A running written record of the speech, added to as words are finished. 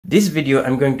This video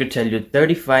I'm going to tell you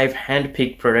 35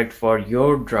 hand-picked product for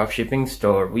your dropshipping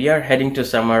store. We are heading to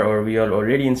summer, or we are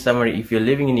already in summer. If you're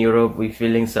living in Europe, we're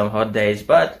feeling some hot days,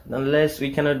 but nonetheless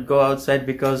we cannot go outside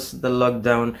because the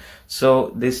lockdown.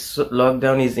 So this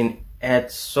lockdown is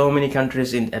at so many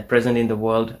countries at present in the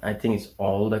world. I think it's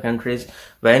all the countries,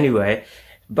 but anyway.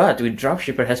 But with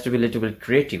dropshipper has to be a little bit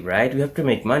creative, right? We have to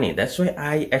make money. That's why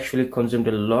I actually consumed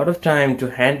a lot of time to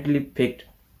handpicked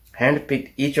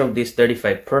each of these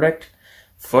 35 product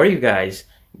for you guys.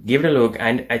 Give it a look,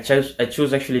 and I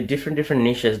choose actually different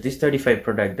niches. These 35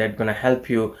 product that gonna help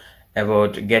you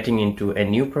about getting into a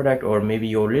new product, or maybe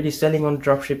you're already selling on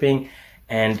dropshipping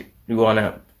and you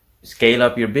wanna scale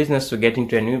up your business to get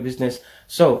into a new business.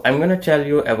 So I'm gonna tell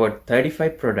you about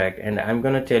 35 product, and I'm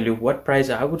gonna tell you what price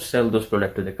I would sell those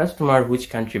product to the customer, which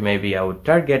country maybe I would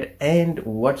target, and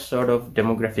what sort of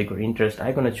demographic or interest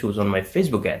I'm gonna choose on my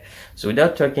Facebook ad. So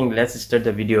without talking, let's start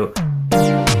the video.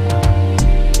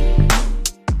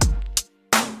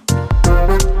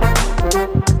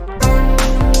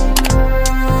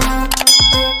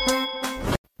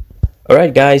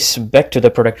 Alright guys, back to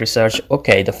the product research.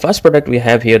 Okay, the first product we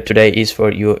have here today is for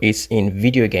you. It's in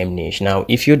video game niche. Now,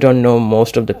 if you don't know,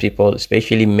 most of the people,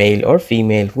 especially male or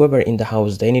female, whoever in the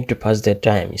house, they need to pass their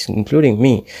time, including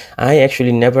me. I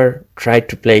actually never tried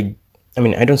to play.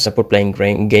 I don't support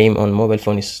playing game on mobile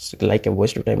phone. It's like a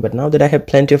waste of time. But now that I have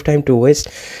plenty of time to waste,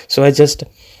 so I just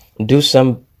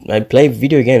I play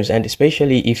video games. And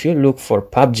especially if you look for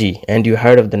PUBG and you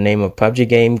heard of the name of PUBG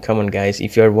game, come on guys,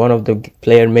 if you're one of the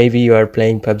player, maybe you are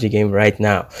playing PUBG game right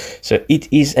now. So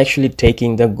it is actually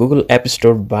taking the Google App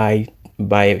Store by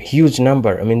a huge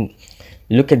number.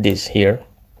 Look at this here.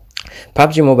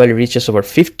 PUBG Mobile reaches over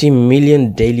 50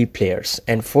 million daily players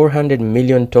and 400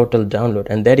 million total download,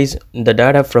 and that is the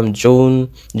data from June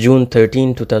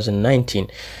 13, 2019.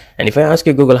 And if I ask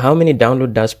you, Google, how many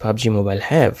download does PUBG Mobile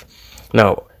have?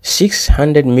 Now,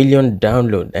 600 million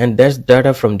download, and that's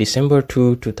data from December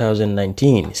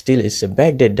 2019. Still, it's a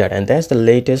backdate data, and that's the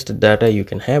latest data you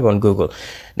can have on Google.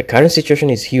 The current situation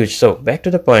is huge. So back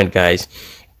to the point, guys.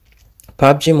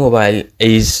 PUBG Mobile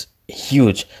is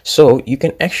huge, so you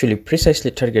can actually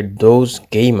precisely target those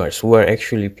gamers who are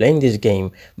actually playing this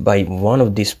game by one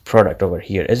of these product over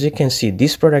here. As you can see,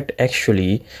 this product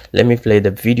actually, let me play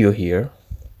the video here.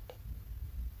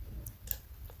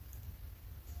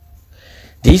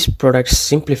 These products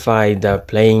simplify the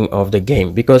playing of the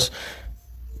game, because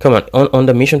come on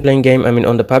the mission playing game,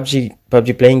 on the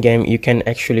PUBG playing game, you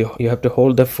have to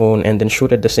hold the phone and then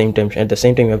shoot at the same time. At the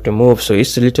same time you have to move, so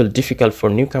it's a little difficult for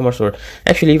newcomers, or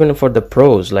actually even for the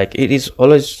pros. Like, it is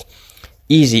always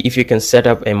easy if you can set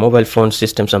up a mobile phone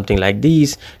system, something like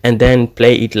this, and then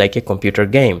play it like a computer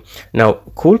game. Now,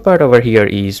 cool part over here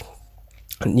is,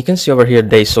 you can see over here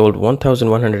they sold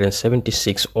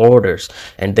 1,176 orders,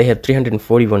 and they have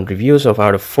 341 reviews out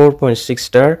of 4.6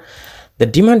 star. The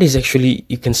demand is actually,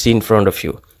 you can see in front of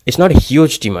you, it's not a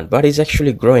huge demand, but it's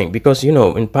actually growing, because in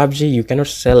PUBG you cannot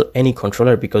sell any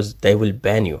controller because they will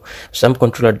ban you. Some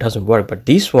controller doesn't work, but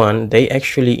this one, they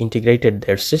actually integrated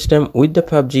their system with the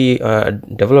PUBG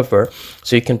developer,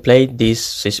 so you can play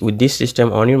this with this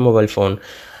system on your mobile phone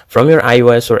from your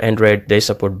iOS or Android. They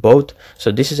support both. So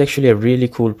this is actually a really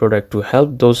cool product to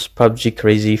help those PUBG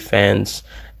crazy fans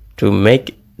to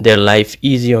make their life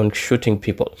easy on shooting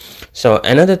people. So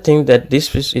another thing that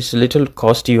this is a little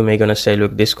costly. You may gonna say,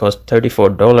 look, this cost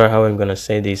 $34. How I'm gonna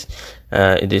say this?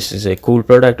 This is a cool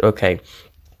product. Okay,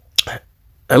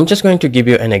 I'm just going to give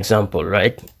you an example,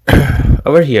 right?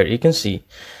 Over here you can see,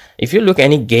 if you look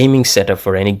any gaming setup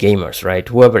for any gamers, right,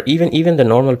 whoever, even the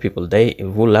normal people, they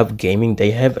who love gaming,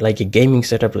 they have like a gaming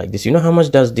setup like this. You know how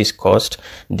much does this cost?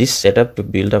 This setup to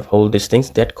build up all these things,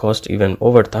 that cost even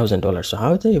over $1,000. So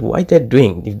why they're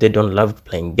doing if they don't love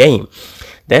playing game?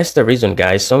 That's the reason,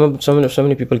 guys. So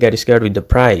many people get scared with the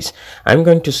price. I'm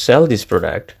going to sell this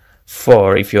product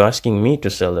for, if you're asking me to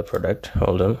sell the product,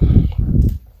 hold on.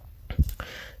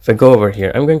 If I go over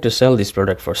here, I'm going to sell this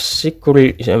product for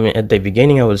at the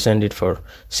beginning I will send it for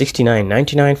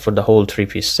 $69.99 for the whole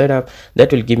 3-piece setup.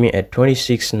 That will give me a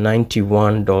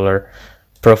 $26.91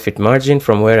 profit margin,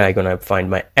 from where I'm gonna find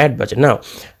my ad budget. Now,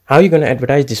 how are you gonna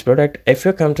advertise this product? If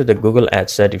you come to the Google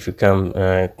ad set, if you come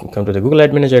to the Google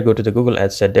Ad Manager, go to the Google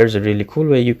ad set, there's a really cool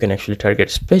way you can actually target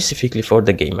specifically for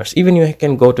the gamers. Even you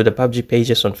can go to the PUBG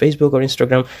pages on Facebook or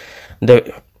Instagram.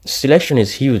 The selection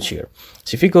is huge here.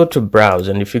 So if you go to browse,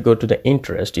 and if you go to the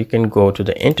interest, you can go to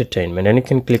the entertainment, and you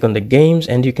can click on the games,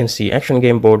 and you can see action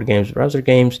game, board games, browser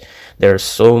games. There are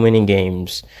so many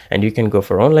games, and you can go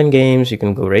for online games, you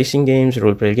can go racing games,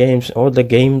 role play games, all the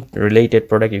game related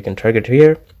product you can target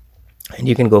here. and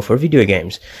you can go for video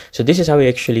games. So this is how you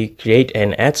actually create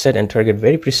an ad set and target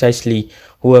very precisely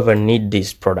whoever need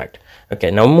this product.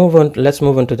 Okay, now let's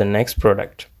move on to the next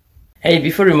product. Hey,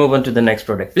 before we move on to the next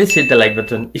product, please hit the like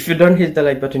button. If you don't hit the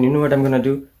like button, you know what I'm gonna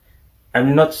do? I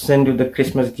will not send you the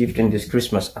Christmas gift in this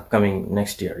Christmas upcoming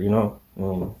next year,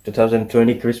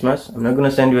 2020 Christmas. I'm not gonna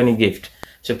send you any gift.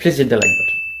 So please hit the like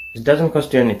button. It doesn't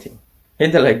cost you anything.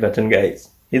 Hit the like button, guys.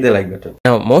 Hit the like button.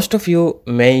 Now, most of you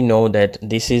may know that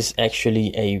this is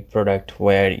actually a product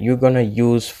where you're gonna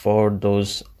use for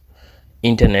those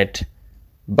internet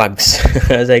bugs.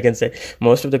 As I can say,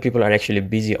 most of the people are actually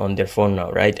busy on their phone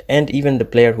now, right? And even the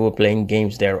player who are playing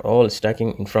games, they're all stuck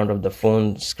in front of the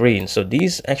phone screen. So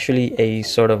these actually a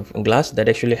sort of glass that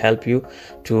actually help you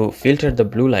to filter the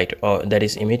blue light that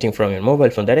is emitting from your mobile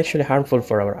phone. That actually harmful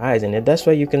for our eyes, and that's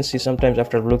why you can see sometimes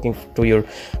after looking to your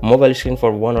mobile screen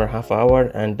for 1.5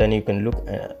 hours, and then you can look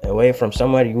away from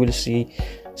somewhere, you will see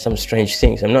some strange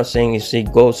things. I'm not saying you see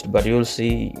ghosts, but you will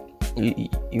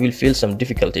feel some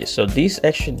difficulties. So this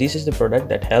is the product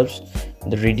that helps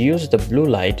reduce the blue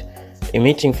light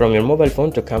emitting from your mobile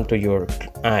phone to come to your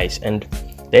eyes. And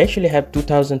they actually have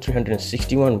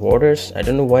 2,361 orders. I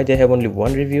don't know why they have only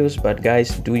 1 reviews, but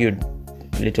guys, do your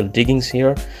little diggings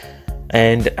here.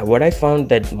 And what I found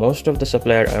that most of the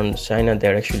supplier in China,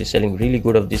 they're actually selling really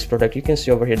good of this product. You can see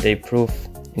over here they prove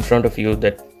in front of you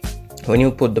that when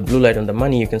you put the blue light on the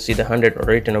money, you can see the 100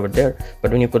 written over there, but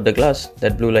when you put the glass,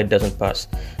 that blue light doesn't pass.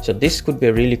 So this could be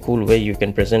a really cool way you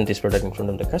can present this product in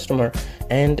front of the customer,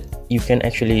 and you can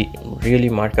actually really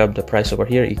mark up the price over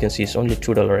here. You can see it's only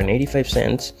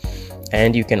 $2.85,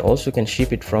 and you can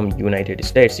ship it from United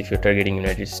States if you're targeting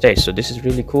United States. So this is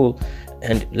really cool.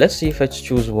 And let's see if I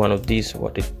choose one of these,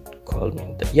 what it called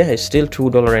me. Yeah, it's still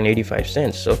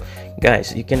 $2.85. So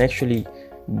guys, you can actually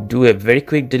do a very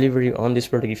quick delivery on this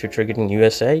product if you're targeting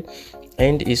USA,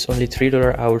 and it's only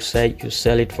 $3. I would say you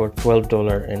sell it for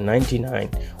 $12.99,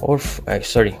 or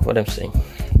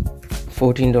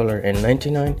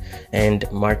 $14.99,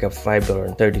 and mark up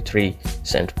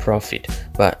 $5.33 profit.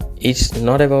 But it's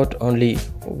not about only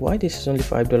why this is only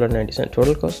 $5.90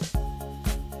 total cost.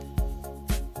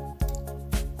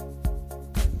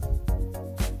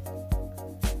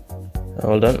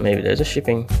 Hold on, maybe there's a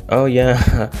shipping. Oh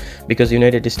yeah, because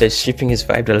United States shipping is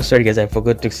 $5. Sorry guys, I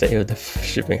forgot to say the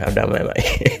shipping. How dumb am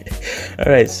I?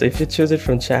 All right, so if you choose it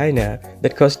from China,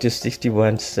 that costs you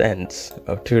 61 cents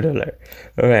or $2.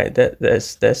 All right,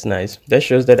 that's nice. That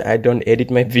shows that I don't edit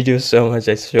my videos so much.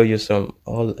 I show you some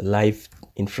all live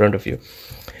in front of you.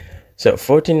 So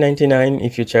 $14.99,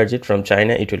 if you charge it from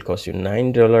China, it will cost you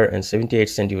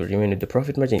 $9.78. You will remain with the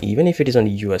profit margin, even if it is on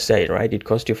the USA, right? It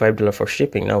costs you $5 for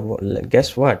shipping. Now,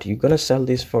 guess what? You're gonna sell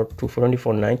this for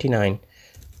 $24.99,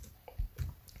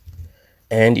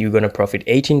 and you're gonna profit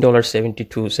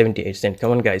 $18.78. Come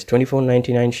on, guys,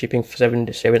 $24.99 shipping,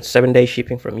 7-day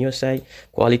shipping from USA,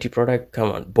 quality product.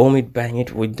 Come on, boom it, bang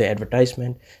it with the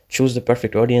advertisement. Choose the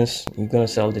perfect audience. You're gonna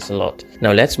sell this a lot.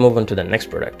 Now let's move on to the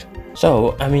next product.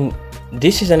 So I mean,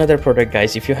 this is another product,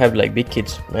 guys. If you have like big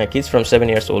kids, kids from 7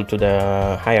 years old to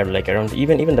the higher, like around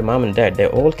even the mom and dad, they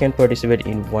all can participate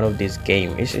in one of these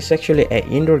games. It's actually an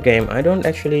indoor game. I don't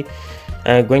actually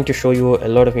going to show you a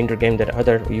lot of indoor game that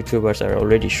other YouTubers are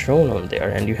already shown on there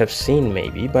and you have seen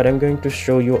maybe, but I'm going to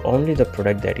show you only the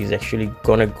product that is actually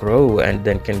gonna grow and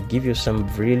then can give you some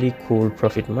really cool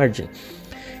profit margin.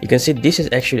 You can see this is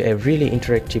actually a really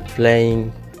interactive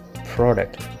playing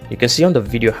product. You can see on the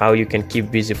video how you can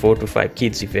keep busy 4 to 5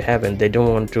 kids if you have, and they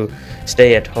don't want to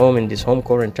stay at home in this home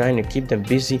quarantine. You keep them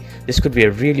busy. This could be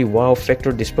a really wow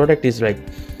factor. This product is like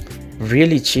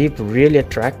really cheap, really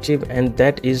attractive, and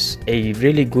that is a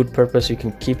really good purpose. You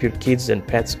can keep your kids and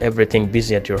pets, everything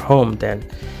busy at your home. Then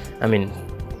I mean,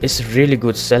 it's a really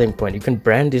good selling point. You can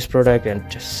brand this product and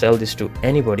just sell this to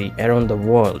anybody around the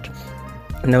world.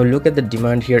 Now look at the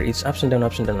demand here. It's ups and down,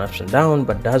 ups and down, ups and down,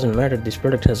 but doesn't matter. This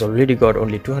product has already got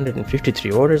only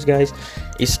 253 orders, guys.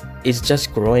 It's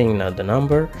just growing now, the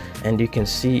number, and you can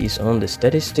see it's on the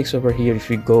statistics over here. If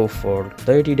we go for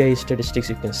 30-day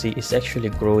statistics, you can see it's actually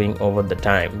growing over the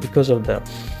time because of the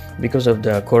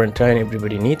quarantine.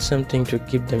 Everybody needs something to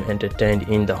keep them entertained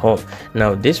in the home.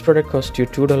 Now this product costs you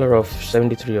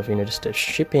 $2.73 of United States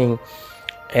shipping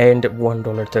and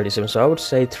 $1.37. So I would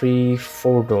say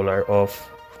 $3-4 of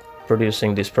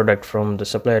producing this product from the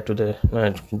supplier to the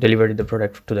delivery the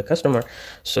product to the customer.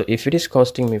 So if it is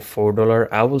costing me $4,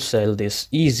 I will sell this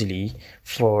easily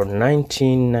for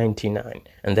 $19.99,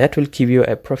 and that will give you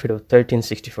a profit of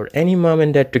 $13.60. For any mom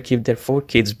and dad to keep their 4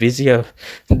 kids busy,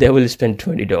 they will spend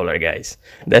 $20, guys.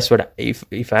 That's what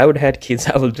if I would had kids,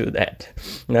 I will do that.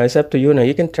 Now it's up to you. Now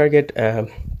you can target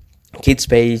kids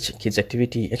page, kids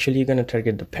activity. Actually, you're going to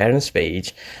target the parents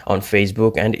page on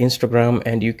Facebook and Instagram,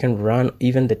 and you can run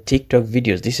even the TikTok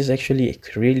videos. This is actually a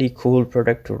really cool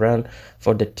product to run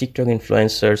for the TikTok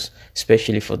influencers,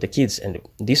 especially for the kids. And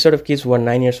these sort of kids who are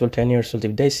 9 years old, 10 years old,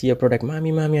 if they see a product,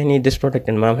 mommy, I need this product,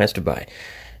 and mom has to buy.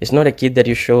 It's not a kid that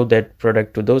you show that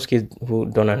product to those kids who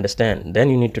don't understand. Then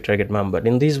you need to target mom. But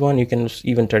in this one, you can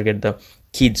even target the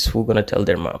kids who are going to tell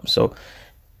their mom. So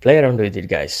play around with it,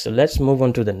 guys. So let's move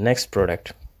on to the next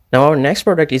product. Now our next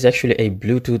product is actually a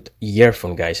Bluetooth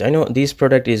earphone, guys. I know this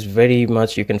product is very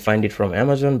much, you can find it from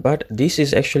Amazon, but this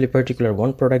is actually particular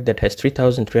one product that has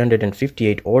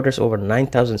 3,358 orders, over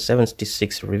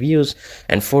 9,076 reviews,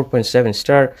 and 4.7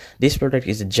 star. This product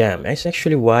is a jam. It's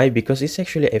actually why, because it's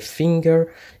actually a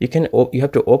finger. You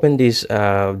have to open this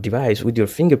device with your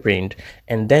fingerprint,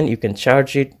 and then you can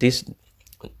charge it.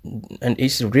 And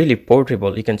it's really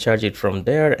portable. You can charge it from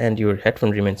there, and your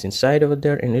headphone remains inside over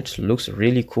there, and it looks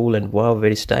really cool and wow,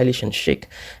 very stylish and chic.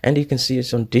 And you can see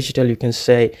it's on digital. You can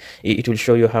say it will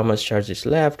show you how much charge is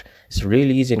left. It's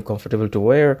really easy and comfortable to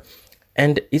wear,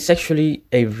 and it's actually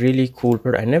a really cool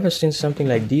product. I never seen something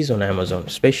like these on Amazon,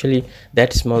 especially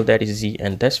that small, that easy,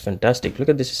 and that's fantastic. Look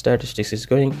at this statistics. It's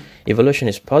going, evolution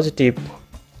is positive,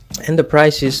 and the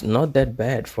price is not that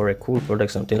bad for a cool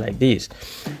product, something like this.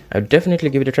 I would definitely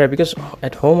give it a try, because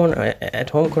at home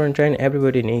quarantine,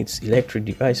 everybody needs electric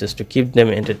devices to keep them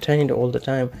entertained all the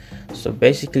time. So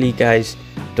basically, guys,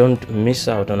 don't miss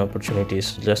out on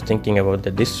opportunities just thinking about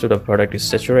that this sort of product is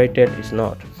saturated. It's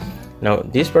not. Now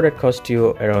this product costs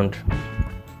you around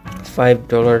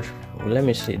 $5. Let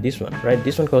me see this one, right?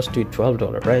 This one costs you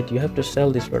 $12, right? You have to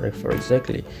sell this product for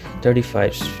exactly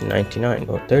 $35.99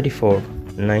 or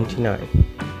 $34.99,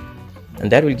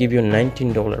 and that will give you a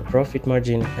 $19 profit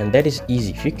margin. And that is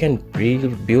easy. If you can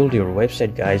build your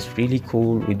website, guys, really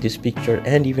cool with this picture.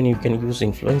 And even you can use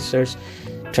influencers,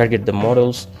 target the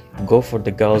models, go for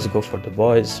the girls, go for the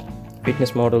boys,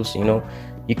 fitness models.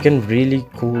 You can really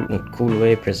cool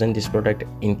way present this product,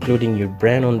 including your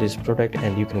brand on this product,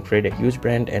 and you can create a huge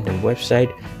brand and a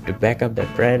website to back up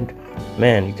that brand.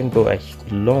 Man, you can go a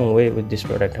long way with this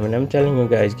product. I mean, I'm telling you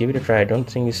guys, give it a try. I don't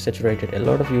think it's saturated. A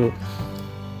lot of you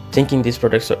thinking these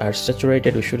products are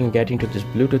saturated, we shouldn't get into this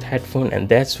Bluetooth headphone, and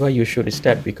that's why you should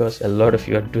start, because a lot of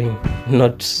you are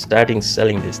not starting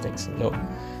selling these things.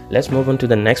 Let's move on to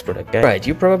the next product, guys. Right,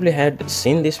 you probably had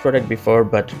seen this product before,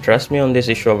 but trust me on this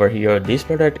issue over here, this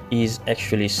product is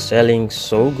actually selling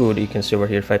so good. You can see over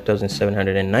here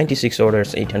 5,796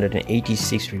 orders,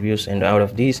 886 reviews, and out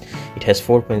of these it has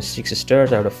 4.6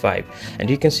 stars out of 5. And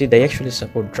you can see they actually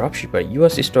support dropshipper.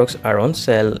 US stocks are on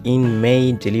sale in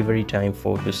May, delivery time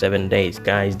 4 to 7 days.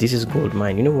 Guys, this is gold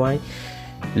mine. You know why?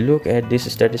 Look at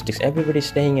these statistics. Everybody's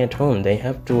staying at home. They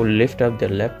have to lift up their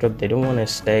laptop. They don't want to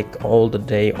stack all the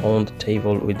day on the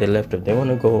table with their laptop. They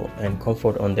want to go and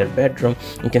comfort on their bedroom.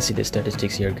 You can see the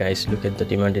statistics here, guys. Look at the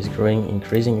demand is growing,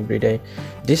 increasing every day.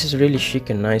 This is really chic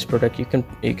and nice product. You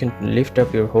can lift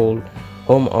up your whole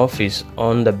home office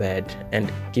on the bed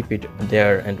and keep it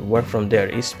there and work from there.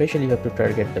 Especially you have to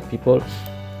target the people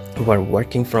who are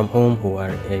working from home, who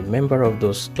are a member of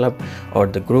those club or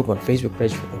the group on Facebook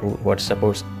page what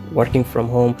supports working from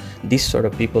home. These sort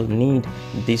of people need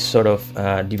these sort of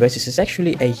devices. It's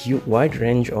actually a wide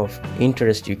range of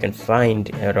interest you can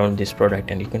find around this product,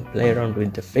 and you can play around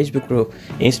with the Facebook group,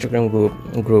 Instagram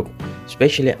group.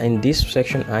 Especially in this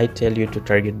section, I tell you to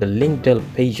target the LinkedIn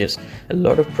pages. A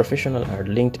lot of professionals are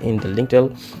linked in the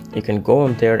LinkedIn. You can go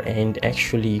on there and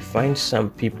actually find some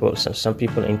people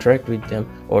interact with them,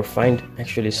 or find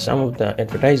actually some of the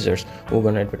advertisers who are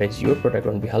going to advertise your product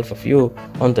on behalf of you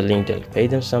on the LinkedIn. Pay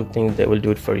them something, they will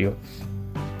do it for you.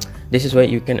 This is why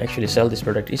you can actually sell this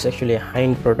product. It's actually a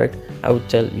high-end product. I would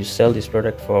tell you sell this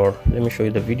product for, let me show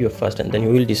you the video first, and then you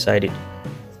will decide it.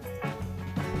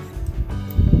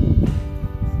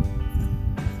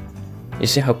 You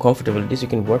see how comfortable it is. You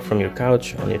can work from your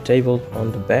couch, on your table,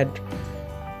 on the bed.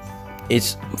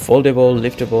 It's foldable,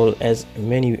 liftable, as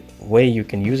many way you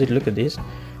can use it. Look at this.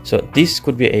 So this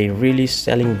could be a really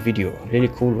selling video, really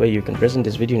cool way you can present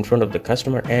this video in front of the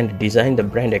customer and design the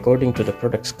brand according to the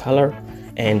product's color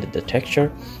and the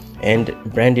texture, and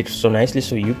brand it so nicely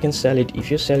so you can sell it. If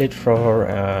you sell it for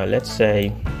let's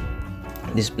say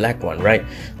this black one, right,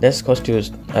 that's cost you,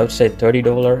 I would say,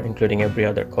 $30 including every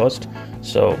other cost.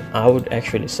 So I would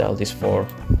actually sell this for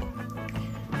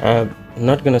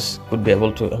could be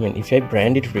able to, I mean, if I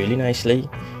brand it really nicely,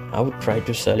 I would try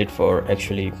to sell it for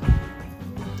actually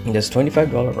just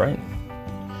 $25, right?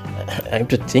 I have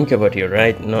to think about here,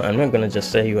 right? No, I'm not gonna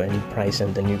just say you any price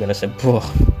and then you're gonna say, whoa.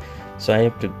 So I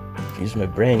have to use my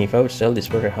brain. If I would sell this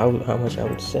product, how much I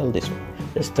would sell this one?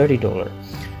 That's $30,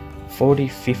 40,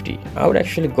 50. I would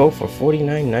actually go for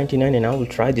 $49.99, and I will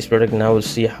try this product and I will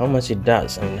see how much it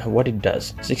does and what it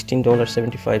does.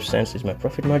 $16.75 is my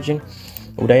profit margin.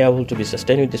 Would I able to be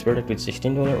sustained with this product with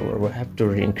 $16, or will I have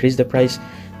to increase the price?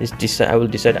 I will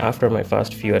decide after my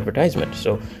first few advertisements.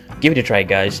 So give it a try,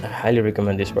 guys. I highly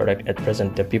recommend this product. At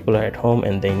present, the people are at home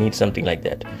and they need something like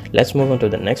that. Let's move on to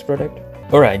the next product.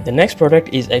 Alright, the next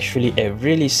product is actually a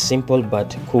really simple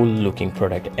but cool looking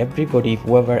product. Everybody,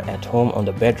 whoever at home on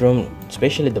the bedroom,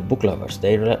 especially the book lovers,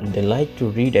 they like to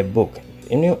read a book.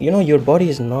 You know your body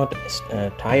is not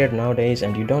tired nowadays,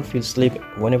 and you don't feel sleep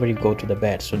whenever you go to the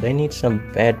bed, so they need some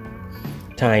bed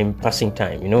time, passing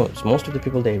time. So most of the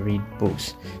people, they read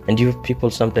books, and you people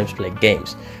sometimes play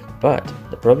games. But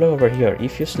the problem over here,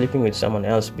 if you're sleeping with someone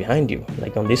else behind you,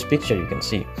 like on this picture you can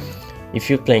see, if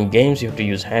you're playing games you have to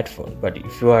use headphone, but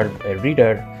if you are a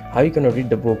reader, how are you going to read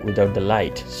the book without the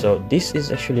light? So this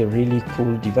is actually a really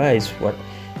cool device.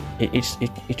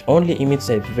 It only emits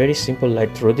a very simple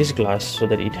light through this glass, so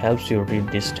that it helps you read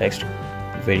this text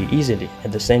very easily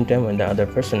at the same time when the other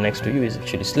person next to you is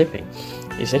actually sleeping.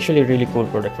 It's actually a really cool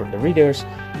product for the readers.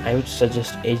 I would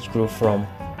suggest age group from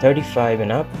 35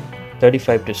 and up,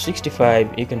 35 to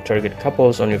 65. You can target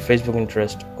couples on your Facebook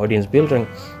interest audience building,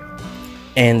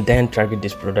 and then target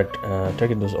this product,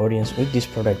 target those audience with this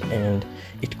product, and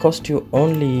it costs you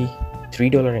only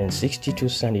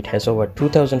 $3.62. It has over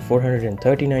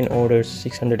 2,439 orders,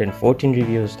 614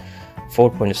 reviews,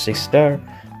 4.6 star.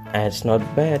 It's not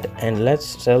bad. And let's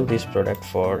sell this product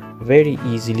for very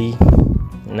easily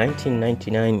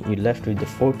 $19.99. You left with the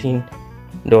 $14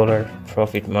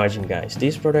 profit margin, guys.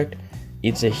 This product,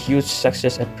 it's a huge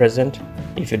success at present.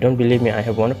 If you don't believe me, I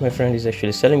have one of my friends is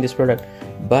actually selling this product,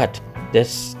 but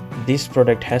this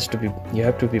product has to be, you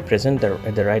have to be present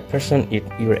at the right person.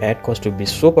 Your ad cost will be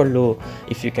super low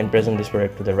if you can present this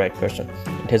product to the right person.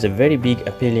 It has a very big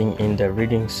appealing in the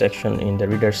reading section, in the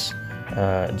readers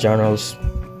journals.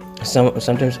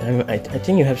 Sometimes I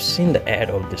think you have seen the ad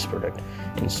of this product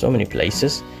in so many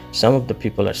places. Some of the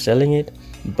people are selling it,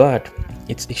 but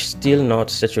it's still not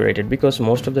saturated, because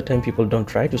most of the time people don't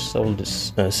try to sell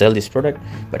this product.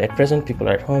 But at present, people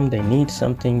are at home, they need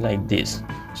something like this.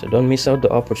 So don't miss out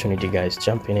the opportunity, guys.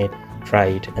 Jump in it, try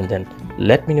it, and then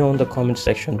let me know in the comment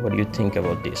section what you think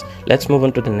about this. Let's move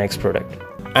on to the next product.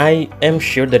 I am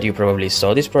sure that you probably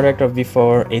saw this product of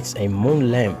before. It's a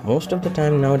moon lamp. Most of the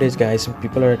time nowadays, guys,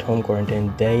 people are at home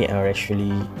quarantine. They are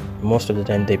actually, most of the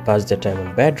time they pass their time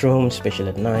in bedroom, especially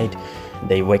at night.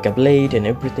 They wake up late and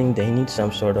everything. They need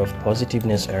some sort of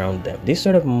positiveness around them. This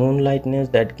sort of moonlightness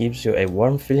that gives you a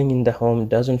warm feeling in the home,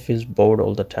 doesn't feel bored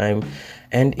all the time,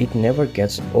 and it never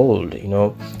gets old.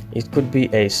 It could be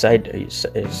a side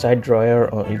drawer,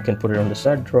 or you can put it on the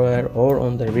side drawer or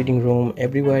on the reading room.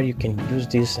 Everywhere you can use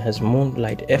this. Has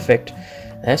moonlight effect.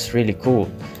 That's really cool.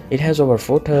 It has over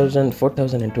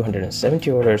 4,270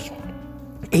 orders,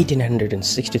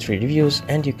 1,863 reviews,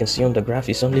 and you can see on the graph,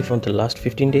 it's only from the last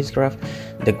 15 days graph.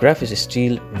 The graph is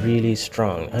still really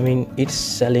strong. I mean, it's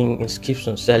selling, it keeps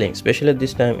on selling, especially at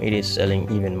this time. It is selling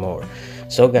even more.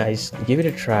 So guys, give it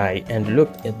a try and look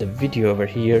at the video over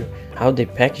here, how they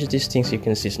package these things. You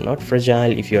can see it's not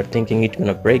fragile. If you're thinking it's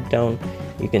gonna break down,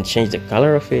 you can change the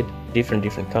color of it, different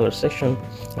color section,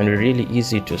 and really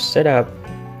easy to set up,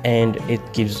 and it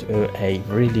gives a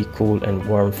really cool and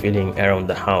warm feeling around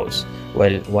the house.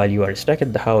 While you are stuck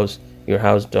at the house, your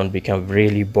house don't become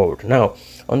really bored. Now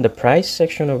on the price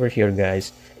section over here,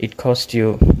 guys, it costs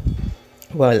you,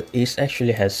 well, it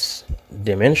actually has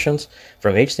dimensions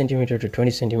from 8 centimeter to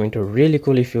 20 centimeter. Really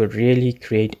cool if you really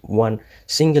create one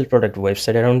single product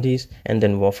website around these and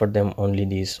then offer them only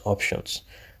these options,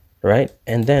 right?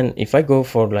 And then if I go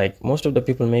for, like most of the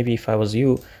people, maybe if I was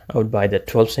you, I would buy the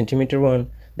 12 centimeter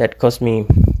one. That cost me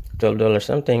 $12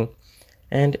 something,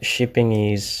 and shipping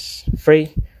is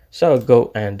free. So I'll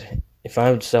go, and if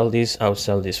I would sell this, I would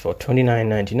sell this for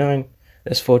 $29.99.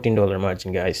 That's $14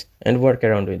 margin, guys, and work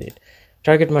around with it.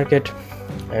 Target market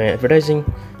advertising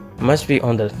must be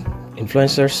on the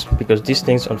influencers, because these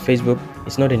things on Facebook,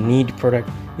 it's not a need product.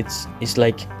 It's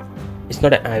like, it's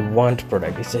not a I want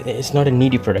product. It's not a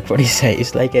needy product. What do you say?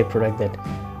 It's like a product that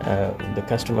the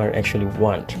customer actually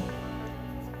want.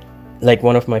 Like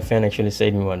one of my fans actually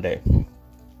said to me one day,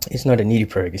 it's not a needy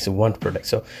product, it's a want product.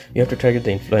 So you have to target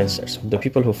the influencers, the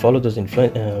people who follow those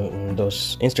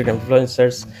Instagram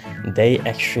influencers. They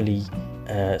actually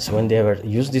so when they ever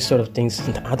use these sort of things,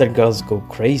 the other girls go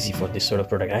crazy for this sort of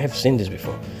product. I have seen this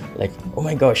before, like, oh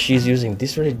my gosh, she's using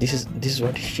this already, this is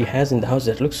what she has in the house,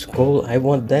 that looks cool, I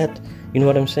want that. You know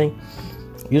what I'm saying?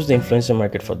 Use the influencer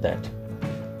market for that.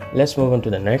 Let's move on to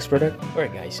the next product.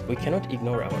 Alright guys, we cannot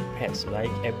ignore our pets.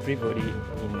 Like everybody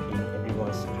in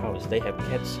everyone's house, they have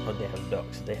cats or they have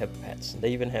dogs, they have pets,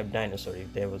 they even have dinosaurs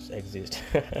if they was exist.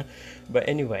 But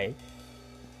anyway,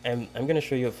 I'm going to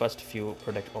show you first few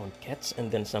products on cats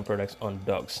and then some products on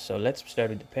dogs. So let's start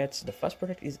with the pets. The first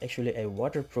product is actually a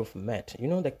waterproof mat. You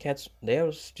know, the cats, they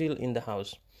are still in the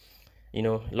house, you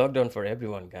know, lockdown for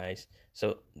everyone, guys.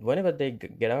 So whenever they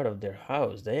get out of their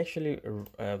house, they actually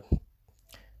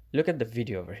look at the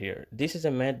video over here. This is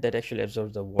a mat that actually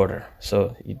absorbs the water,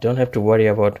 so you don't have to worry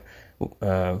about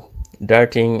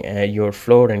darting your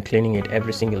floor and cleaning it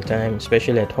every single time,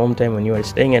 especially at home time. When you are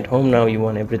staying at home now, you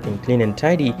want everything clean and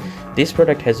tidy. This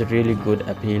product has a really good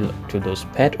appeal to those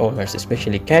pet owners,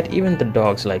 especially cat, even the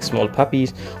dogs, like small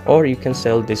puppies. Or you can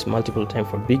sell this multiple time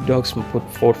for big dogs, put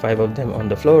 4 or 5 of them on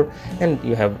the floor, and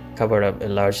you have covered up a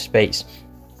large space.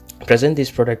 Present this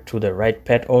product to the right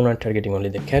pet owner, targeting only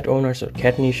the cat owners or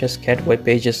cat niches, cat web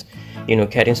pages, you know,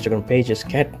 cat Instagram pages,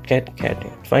 cat.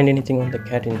 Find anything on the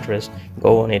cat interest,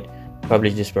 go on it,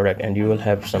 publish this product, and you will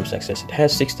have some success. It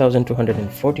has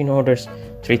 6,214 orders,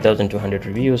 3,200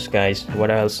 reviews, guys. What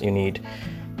else you need?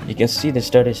 You can see the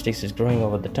statistics is growing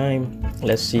over the time.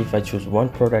 Let's see if I choose one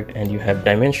product and you have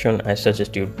dimension. I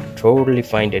suggest you totally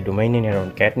find a domain name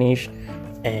around cat niche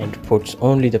and puts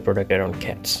only the product around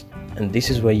cats. And this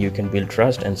is where you can build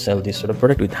trust and sell this sort of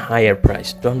product with higher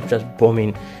price. Don't just bomb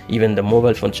in even the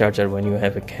mobile phone charger when you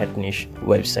have a cat niche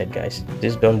website, guys.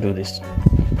 Just don't do this.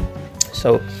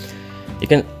 So you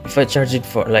can, if I charge it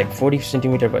for like 40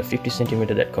 centimeter by 50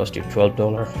 centimeter, that cost you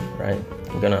 $12, right?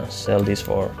 I'm gonna sell this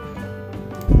for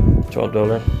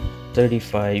 $12,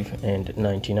 $35 and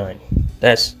 $99.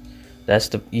 That's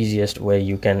the easiest way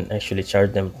you can actually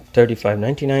charge them,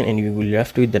 $35.99, and you will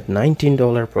have to with that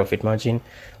 $19 profit margin.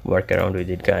 Work around with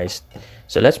it, guys.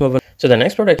 So let's move on. So the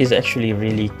next product is actually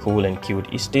really cool and cute.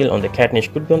 It's still on the cat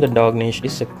niche, could be on the dog niche.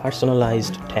 It's a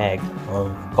personalized tag,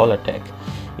 collar tag.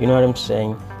 You know what I'm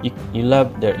saying? You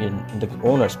love the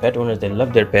owners, pet owners, they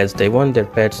love their pets. They want their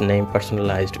pet's name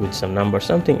personalized with some number,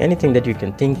 something, anything that you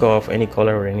can think of, any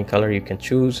color or any color you can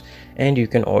choose, and you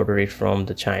can order it from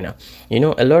the China. You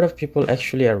know, a lot of people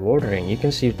actually are ordering. You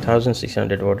can see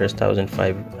 1,600 orders,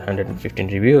 1,515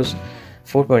 reviews,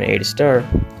 4.8 star,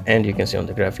 and you can see on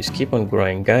the graphics keep on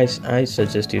growing, guys. I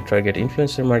suggest you target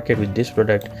influencer market with this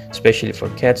product, especially for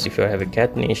cats if you have a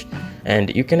cat niche,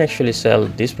 and you can actually sell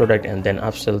this product and then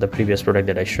upsell the previous product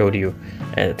that I showed you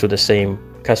to the same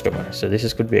customer. So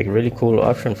this could be a really cool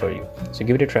option for you, so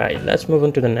give it a try. Let's move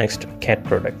on to the next cat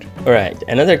product. All right,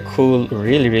 another cool,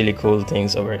 really cool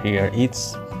things over here.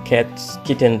 It's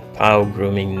kitten paw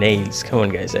grooming nails. Come on,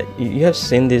 guys, you have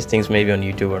seen these things maybe on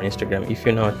YouTube or Instagram. If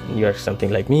you're not, you are something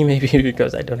like me maybe,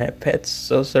 because I don't have pets,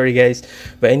 so sorry guys.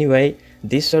 But anyway,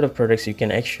 these sort of products you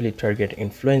can actually target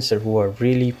influencers who are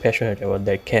really passionate about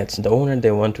their cats. The owner,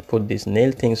 they want to put these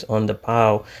nail things on the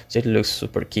paw so it looks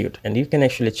super cute, and you can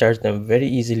actually charge them very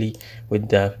easily with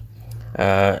the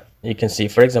you can see,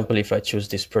 for example, if I choose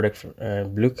this product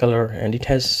blue color, and it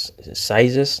has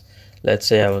sizes. Let's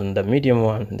say on the medium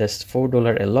one, that's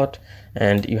 $4 a lot,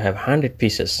 and you have 100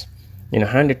 pieces, you know,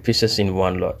 100 pieces in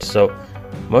one lot. So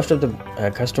most of the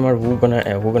customer I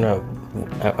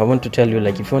want to tell you,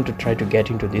 like, if you want to try to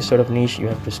get into this sort of niche, you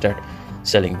have to start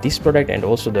selling this product and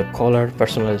also the collar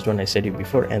personalized one I said it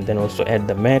before, and then also add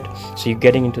the mat. So you're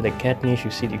getting into the cat niche.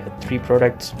 You see you have 3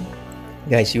 products,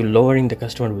 guys. You're lowering the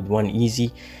customer with one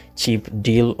easy cheap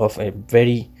deal of a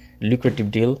very lucrative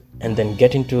deal, and then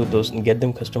get into those and get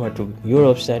them customer to your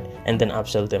website and then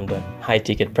upsell them the high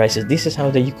ticket prices. This is how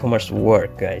the e-commerce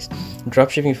work, guys.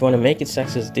 Dropshipping, if you want to make it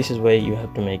success, this is where you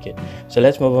have to make it. So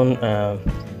let's move on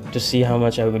to see how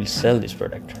much I will sell this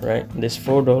product, right? This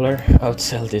 $4, I would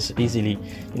sell this easily.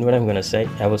 You know what I'm gonna say?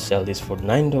 I will sell this for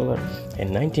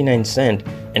 $9.99,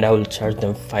 and I will charge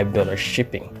them $5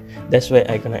 shipping. That's why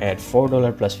I'm gonna add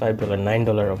 $4 plus $5,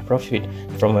 $9 of profit,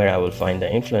 from where I will find the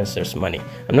influencers money.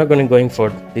 I'm not gonna going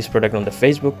for this product on the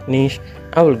Facebook niche.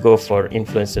 I will go for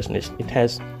influencers niche. It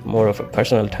has more of a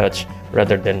personal touch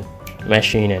rather than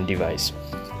machine and device.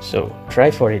 So try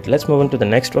for it. Let's move on to the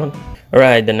next one. All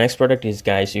right, the next product is,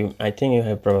 guys, I think you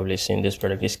have probably seen this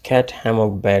product. Is cat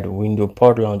hammock bed window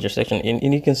pod lounger section,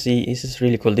 and you can see this is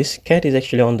really cool. This cat is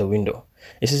actually on the window.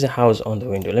 This is a house on the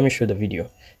window. Let me show the video.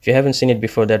 If you haven't seen it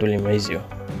before, that will amaze you.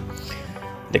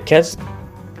 The cat's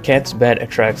bed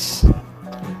attracts.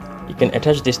 You can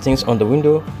attach these things on the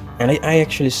window, And I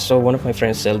actually saw one of my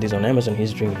friends sell these on Amazon.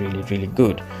 He's doing really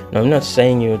good. Now I'm not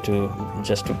saying you to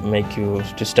just to make you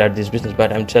to start this business,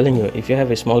 but I'm telling you, if you have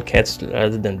a small cat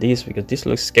rather than this, because this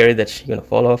looks scary that she's gonna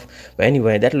fall off, but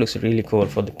anyway, that looks really cool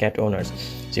for the cat owners.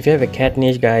 So if you have a cat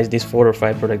niche, guys, these 4 or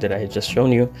 5 products that I have just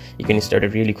shown you, you can start a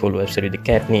really cool website with the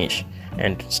cat niche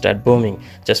and start booming.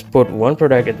 Just put one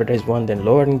product, advertise one, then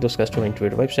lowering those customers into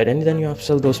your website, and then you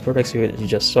upsell those products you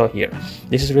just saw here.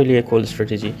 This is really a cool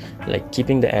strategy, like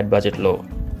keeping the ad budget low.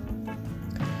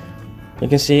 You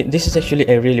can see this is actually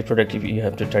a really productive. You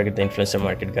have to target the influencer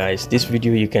market, guys. This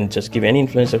video you can just give any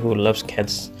influencer who loves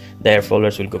cats, their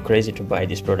followers will go crazy to buy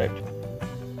this product.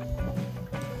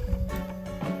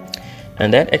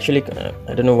 And that actually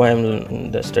I don't know why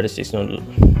the statistics not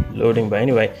loading, but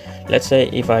anyway, let's say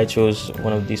if I choose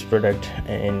one of these products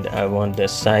and I want the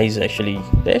size, actually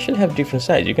they actually have different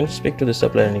size. You can speak to the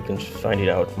supplier and you can find it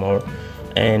out more.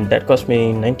 And that cost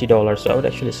me $90, so I would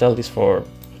actually sell this for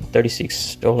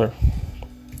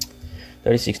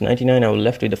 $36.99. I was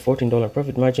left with a $14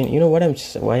 profit margin. You know what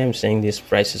why I'm saying these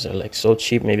prices are like so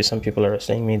cheap? Maybe some people are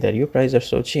saying me that your prices are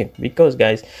so cheap, because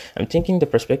guys, I'm thinking the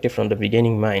perspective from the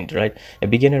beginning mind, right? A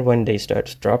beginner, when they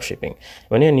start drop shipping,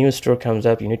 when a new store comes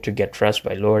up, you need to get trust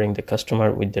by lowering the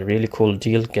customer with the really cool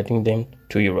deal, getting them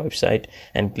to your website,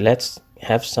 and let's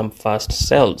have some fast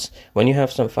sales. When you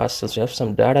have some fast sales, you have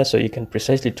some data, so you can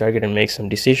precisely target and make some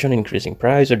decision, increasing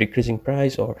price or decreasing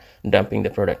price or dumping the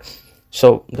product.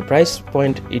 So the price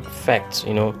point, it affects,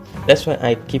 you know, that's why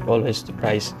I keep always the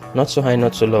price not so high,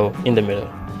 not so low, in the middle.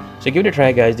 So give it a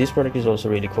try, guys. This product is also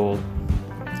really cool,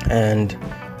 and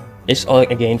it's all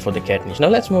again for the cat niche. Now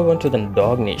let's move on to the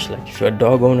dog niche. Like if you're a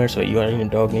dog owner, so you are in a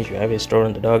dog niche, you have a store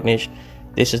in the dog niche,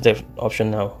 this is the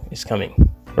option now is coming.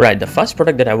 Right, the first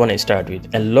product that I want to start with,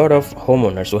 a lot of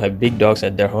homeowners who have big dogs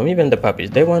at their home, even the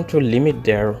puppies, they want to limit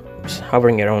their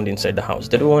hovering around inside the house.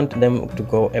 They don't want them to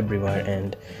go everywhere,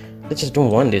 and they just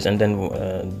don't want this and then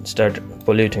start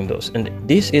polluting those. And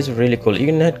this is really cool.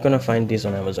 You're not gonna find this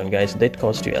on Amazon, guys. That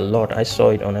cost you a lot. I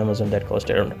saw it on Amazon, that cost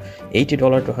around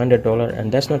 $80 to $100,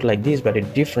 and that's not like this, but it's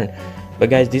different. But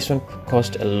guys, this one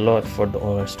cost a lot for the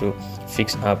owners to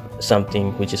fix up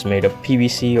something which is made of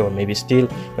PVC or maybe steel.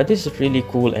 But this is really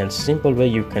cool and simple way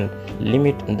you can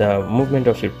limit the movement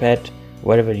of your pet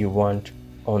wherever you want.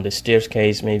 On the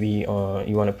staircase, maybe you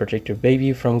want to protect your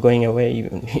baby from going away,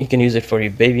 you can use it for your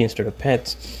baby instead of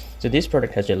pets. So this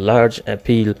product has a large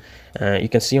appeal. You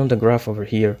can see on the graph over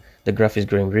here, the graph is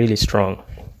growing really strong.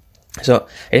 So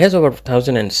it has over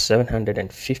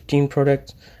 1,715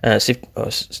 products,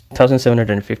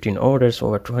 1,715 orders,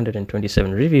 over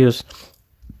 227 reviews,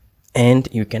 and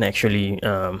you can actually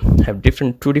have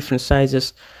two different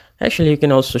sizes. Actually, you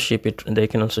can also ship it, and they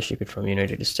can also ship it from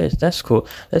United States. That's cool.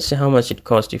 Let's see how much it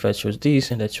costs if I choose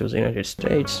these and I choose United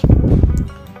States.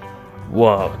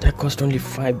 Wow, that cost only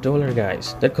 $5,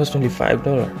 guys. That cost only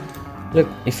 $5. Look,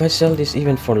 if I sell this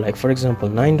even for, like, for example,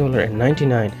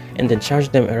 $9.99 and then charge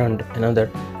them around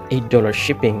another $8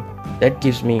 shipping, that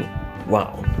gives me,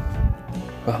 wow.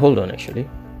 But hold on, actually,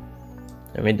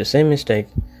 I made the same mistake.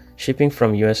 Shipping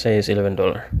from USA is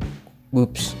 $11.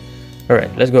 Oops. All right,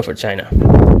 let's go for China.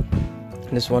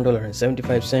 This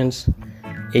 $1.75,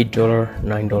 $8,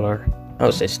 $9, I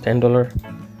would say it's $10.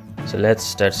 So let's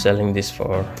start selling this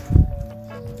for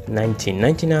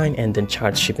 $19.99 and then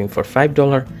charge shipping for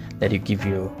 $5. That will give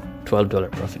you $12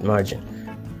 profit margin.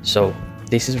 So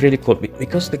this is really cool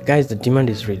because the demand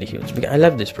is really huge. I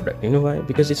love this product. You know why?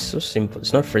 Because it's so simple,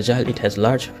 it's not fragile, it has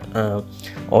large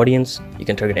audience. You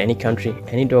can target any country,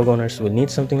 any dog owners will need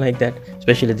something like that,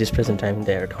 especially at this present time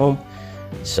they're at home.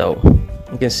 So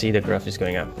you can see the graph is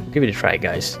going up. Give it a try,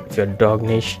 guys. If you're a dog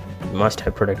niche, must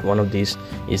have product. One of these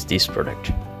is this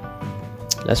product.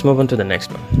 Let's move on to the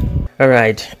next one. All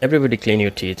right, everybody clean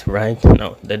your teeth, right?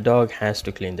 No, the dog has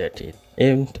to clean their teeth.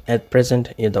 And at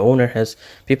present,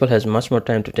 people has much more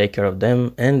time to take care of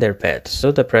them and their pets.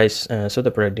 So the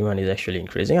product demand is actually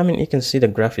increasing. I mean, you can see the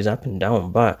graph is up and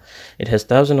down, but it has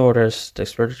 1,000 orders. The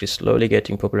product is slowly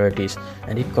getting popularities,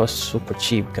 and it costs super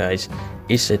cheap, guys.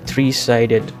 It's a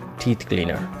 3-sided teeth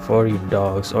cleaner for your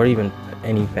dogs or even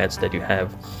any pets that you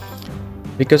have.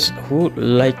 Because who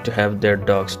like to have their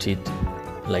dog's teeth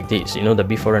like this, you know, the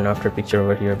before and after picture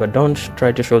over here? But don't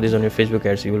try to show this on your Facebook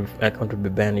ads, your account will be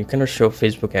banned. You cannot show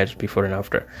Facebook ads before and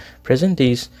after. Present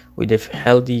these with a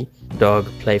healthy dog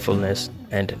playfulness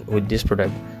and with this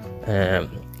product, and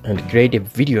create a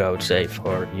video, I would say,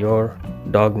 for your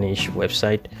dog niche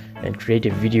website, and create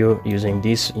a video using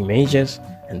these images,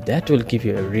 and that will give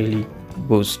you a really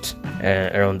boost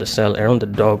around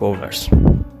the dog owners.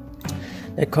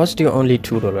 That cost you only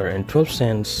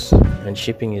 $2.12, and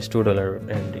shipping is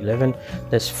 $2.11.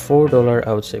 That's $4.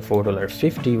 I would say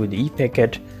 $4.50 with the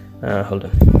e-packet. Hold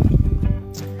on.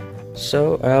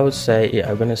 So I would say, yeah,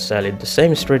 I'm gonna sell it the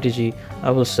same strategy.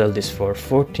 I will sell this for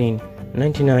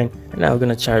 $14.99, and I'm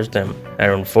gonna charge them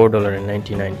around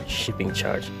 $4.99 shipping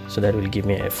charge. So that will give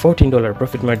me a $14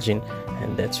 profit margin,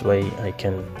 and that's why I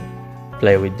can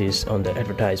play with this on the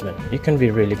advertisement. You can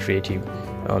be really creative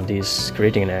on this,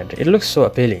 creating an ad. It looks so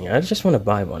appealing. I just want to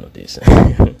buy one of these.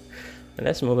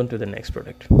 Let's move on to the next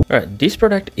product. All right, this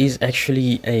product is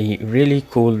actually a really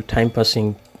cool time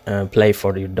passing play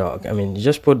for your dog. I mean, you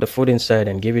just put the food inside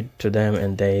and give it to them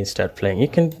and they start playing. You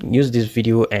can use this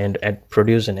video and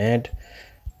produce an ad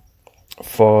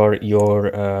for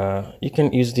your you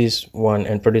can use this one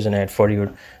and produce an ad for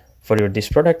your this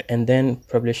product, and then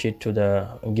publish it to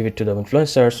give it to the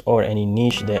influencers or any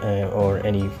niche or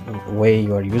any way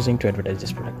you are using to advertise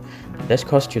this product. That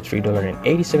cost you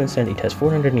 $3.87. It has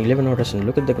 411 orders, and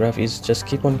look at the graph. Is just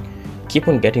keep on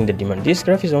getting the demand. This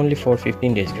graph is only for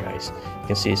 15 days, guys. You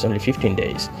can see it's only 15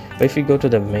 days, but if you go to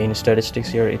the main statistics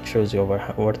here, it shows you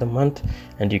over the month,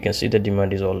 and you can see the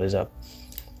demand is always up.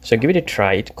 So give it a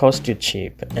try. It costs you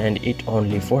cheap, and it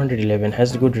only 411,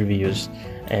 has good reviews,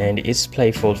 and it's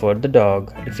playful for the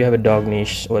dog. If you have a dog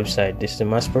niche website, this is a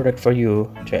must product for you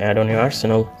to add on your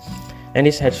arsenal. And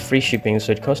it has free shipping,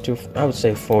 so it costs you, I would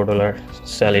say, $4.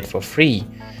 Sell it for free,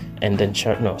 and then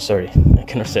charge. No, sorry, I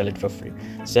cannot sell it for free.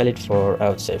 Sell it for, I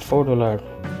would say,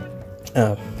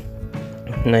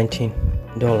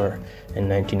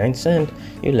 $19.99.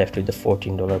 You're left with the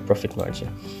 $14 profit margin.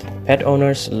 Pet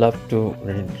owners love to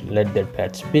let their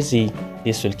pets busy.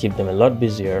 This will keep them a lot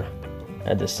busier.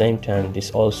 At the same time,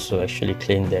 this also actually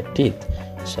clean their teeth.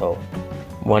 So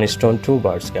one stone, two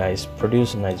birds, guys.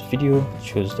 Produce a nice video,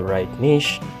 choose the right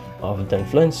niche of the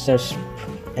influencers,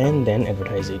 and then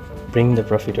advertise it. Bring the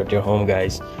profit at your home,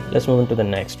 guys. Let's move on to the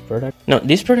next product. Now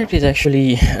this product is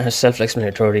actually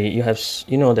self-explanatory. You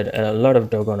know that a lot of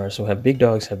dog owners who have big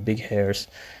dogs, have big hairs,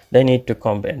 they need to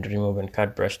comb and remove and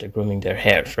cut, brush, they're grooming their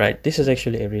hairs, right? This is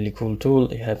actually a really cool tool.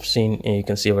 You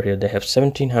can see over here they have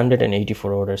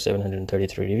 1784 orders,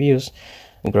 733 reviews.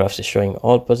 The graphs is showing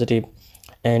all positive,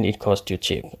 and it costs you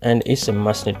cheap, and it's a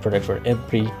must-need product for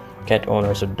every cat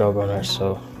owners or dog owners.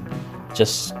 So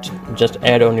just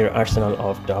add on your arsenal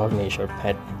of dog niche or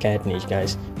cat niche,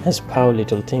 guys. Has power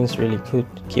little things, really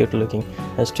cute looking.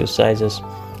 Has two sizes.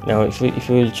 Now if we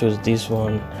will choose this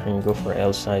one and go for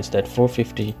L size, that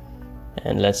 $4.50,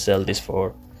 and let's sell this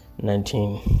for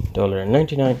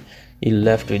 $19.99. you're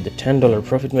left with the $10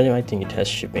 profit margin. I think it has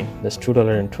shipping. That's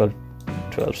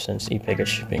 $2.12 e-packet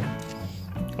shipping.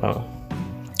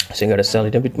 So you gotta sell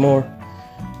it a bit more.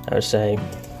 I would say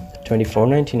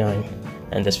 $24.99,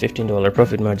 and that's $15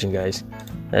 profit margin, guys.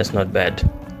 That's not bad,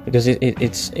 because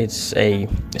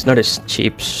it's not a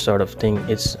cheap sort of thing.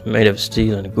 It's made of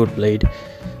steel and a good blade.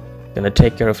 Gonna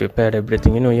take care of your pet,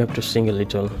 everything. You have to sing a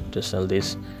little to sell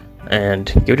this,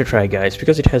 and give it a try, guys,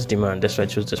 because it has demand. That's why I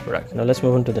choose this product. Now let's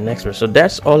move on to the next one. So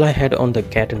that's all I had on the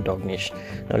cat and dog niche.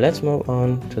 Now let's move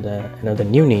on to another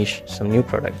new niche, some new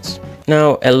products.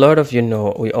 Now a lot of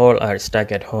we all are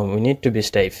stuck at home. We need to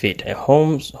stay fit.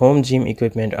 Home gym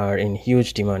equipment are in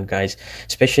huge demand, guys,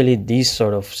 especially these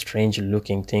sort of strange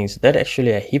looking things. That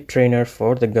actually a hip trainer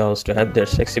for the girls to have their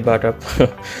sexy butt up.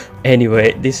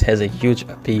 Anyway, this has a huge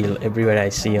appeal everywhere I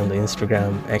see on the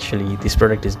Instagram. Actually, this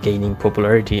product is gaining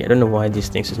popularity. I don't know why these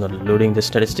things is not loading the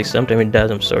statistics. Sometimes it does.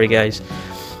 I'm sorry, guys.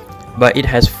 But it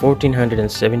has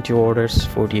 1470 orders,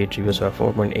 48 reviews, are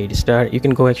 4.8 star. You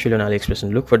can go actually on AliExpress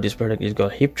and look for this product. It's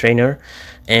called hip trainer,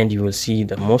 and you will see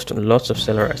that lots of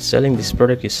sellers are selling this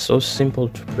product. Is so simple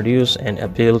to produce and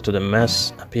appeal to the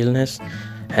mass appealness.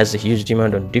 Has a huge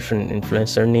demand on different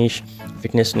influencer niche,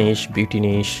 fitness niche, beauty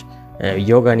niche,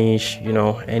 yoga niche,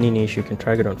 any niche you can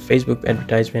target on Facebook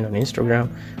advertisement, on Instagram.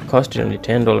 Cost only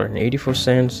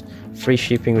 $10.84. Free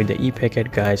shipping with the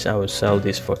e-packet, guys. I will sell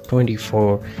this for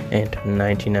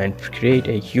 $24.99. Create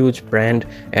a huge brand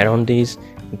around these.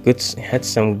 Had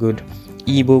some good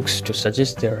ebooks to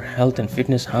suggest their health and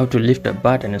fitness, how to lift a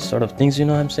butt and sort of things,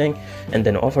 what I'm saying, and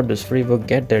then offer this free book,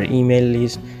 get their email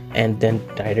list, and then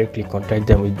directly contact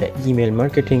them with the email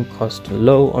marketing. Cost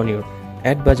low on your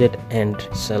ad budget and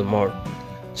sell more.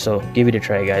 So give it a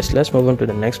try, guys. Let's move on to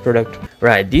the next product.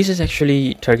 Right, this is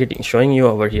actually showing you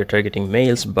over here targeting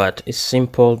males, but it's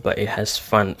simple, but it has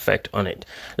fun fact on it.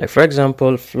 Like for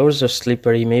example, floors are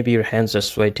slippery, maybe your hands are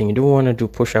sweating, you don't want to do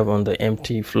push-up on the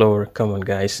empty floor. Come on,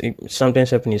 guys,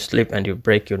 sometimes happen you slip and you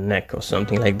break your neck or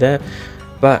something like that.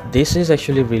 But this is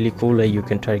actually really cool, like you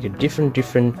can target different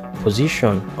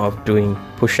position of doing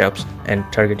push-ups and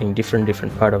targeting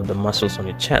different part of the muscles on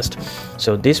your chest.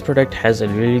 So this product has a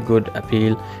really good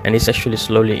appeal, and it's actually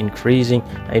slowly increasing.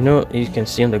 I know you can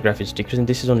see on the graph it's decreasing.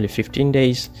 This is only 15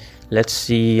 days. Let's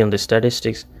see on the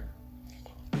statistics,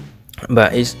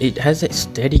 but it has a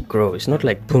steady grow. It's not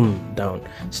like boom down,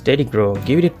 steady grow.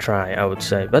 Give it a try, I would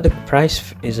say, but the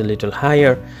price is a little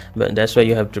higher, but that's why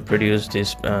you have to produce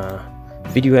this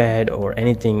video ad or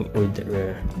anything with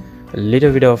a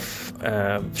little bit of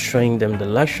showing them the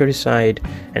luxury side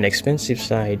and expensive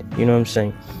side, you know what I'm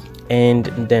saying. And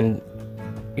then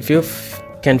if you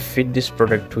can fit this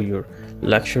product to your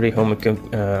luxury home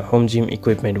gym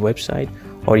equipment website,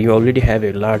 or you already have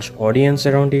a large audience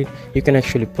around it, you can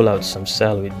actually pull out some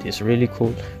sell with this. Really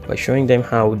cool, by showing them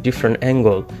how different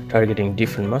angle targeting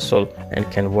different muscle and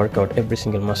can work out every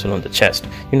single muscle on the chest.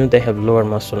 You know, they have lower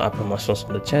muscle, upper muscles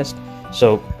on the chest,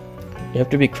 so you have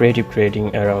to be creative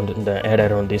creating around the ad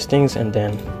around these things. And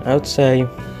then I would say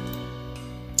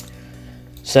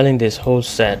selling this whole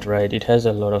set, right? It has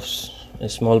a lot of a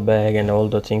small bag and all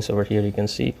the things over here. You can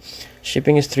see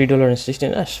shipping is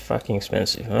 $3.16. That's fucking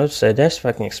expensive. I would say that's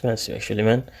fucking expensive actually,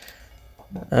 man.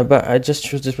 But I just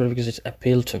choose this product because it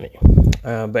appealed to me.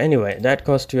 But anyway, that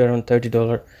cost you around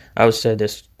 $30. I would say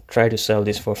this, try to sell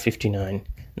this for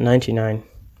 $59.99.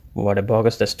 What a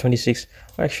bogus, that's 26,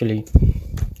 or actually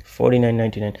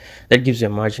 $49.99. That gives you a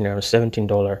margin around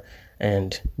 $17,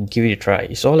 and give it a try.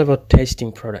 It's all about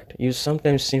testing product. You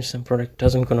sometimes see some product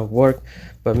doesn't gonna work,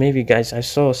 but maybe guys, I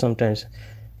saw sometimes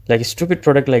like a stupid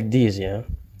product like this, yeah,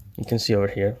 you can see over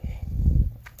here,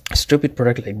 a stupid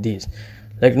product like this,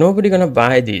 like nobody gonna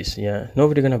buy this, yeah,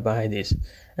 nobody gonna buy this,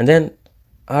 and then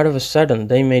out of a sudden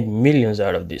they made millions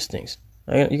out of these things.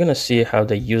 You're gonna see how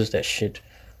they use that shit.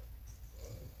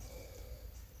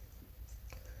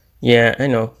 Yeah, I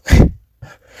know.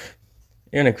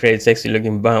 You're gonna create sexy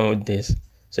looking bum with this,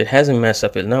 so it has a mass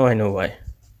appeal. Now I know why.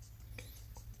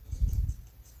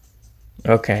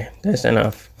 Okay, that's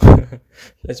enough.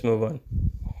 Let's move on.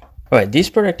 Alright, this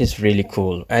product is really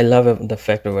cool. I love the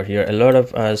fact over here, a lot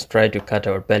of us try to cut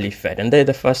our belly fat, and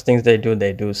the first things they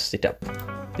do sit up.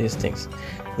 These things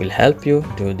will help you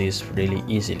do this really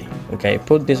easily. Okay,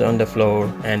 put this on the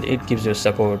floor and it gives you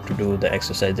support to do the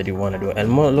exercise that you want to do. And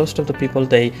most of the people,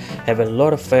 they have a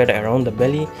lot of fat around the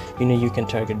belly. You know, you can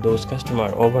target those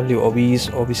customers, overly obese,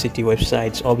 obesity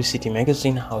websites, obesity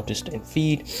magazine, how to stay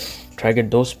fit.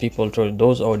 Target those people, to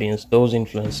those audience, those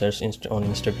influencers on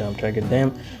Instagram, target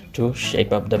them to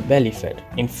shape up the belly fat.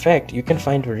 In fact, you can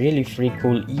find a really free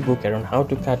cool ebook around how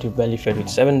to cut your belly fat with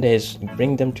 7 days.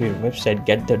 Bring them to your website,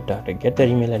 get their data, get their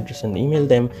email address, and email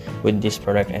them with this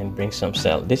product and bring some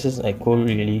sell. This is a cool,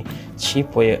 really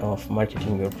cheap way of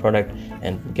marketing your product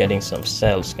and getting some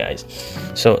sales, guys.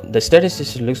 So the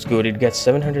statistics looks good. It gets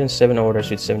 707 orders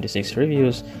with 76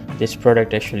 reviews. This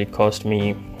product actually cost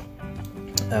me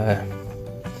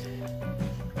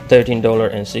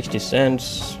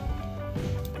 $13.60.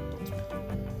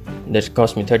 That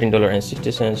cost me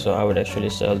 $13.60, so I would actually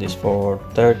sell this for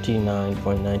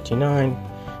 $39.99.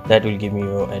 that will give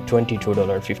you a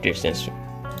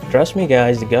 $22.58. Trust me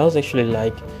guys, the girls actually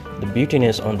like the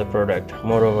beautiness on the product,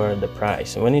 moreover the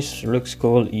price. When it looks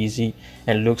cool, easy,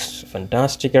 and looks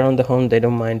fantastic around the home, they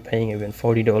don't mind paying even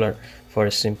 $40 for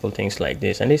simple things like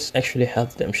this. And it's actually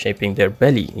helped them shaping their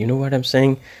belly. You know what I'm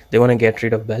saying? They want to get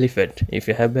rid of belly fat. If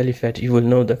you have belly fat, you will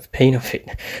know the pain of it.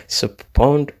 So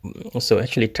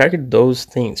actually target those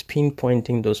things,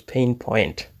 pinpointing those pain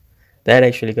point. That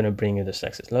actually gonna bring you the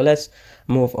success. Now let's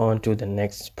move on to the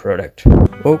next product.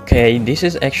 Okay, this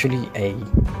is actually a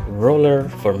roller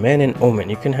for men and women.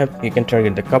 You can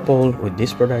target the couple with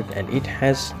this product, and it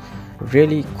has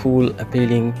really cool,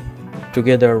 appealing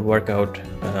together workout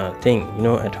thing. You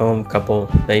know, at home couple,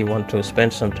 they want to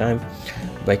spend some time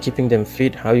by keeping them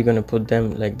fit. How you gonna put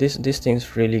them like this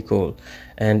thing's really cool,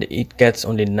 and it gets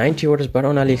only 90 orders, but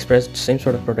on AliExpress same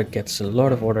sort of product gets a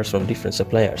lot of orders from different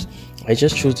suppliers. I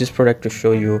just choose this product to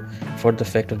show you for the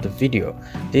fact of the video.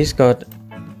 This got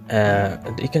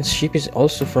you can ship it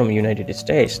also from United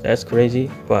States. That's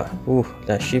crazy, but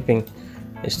that shipping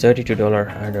is $32.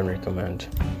 I don't recommend.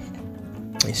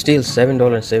 It's still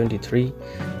 $7.73.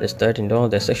 That's $13.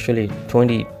 That's actually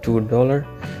 $22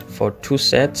 for 2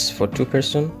 sets for 2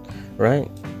 person, right?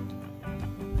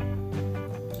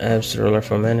 Abs roller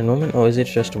for men and women, or is it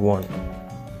just one?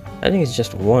 I think it's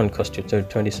just one. Cost you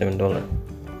 $27.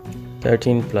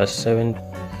 13 plus 7,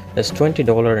 that's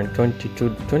 $20 and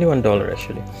 $21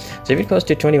 actually. So if it cost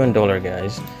you $21,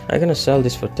 guys, I'm gonna sell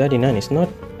this for $39.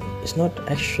 It's not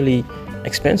actually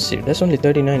expensive. That's only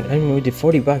 $39. I mean, with the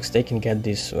 $40 they can get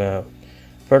this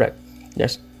product.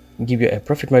 Just give you a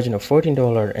profit margin of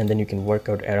 $14, and then you can work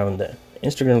out around the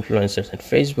Instagram influencers and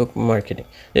Facebook marketing.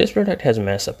 This product has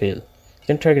mass appeal. You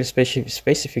can target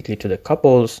specifically to the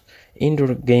couples,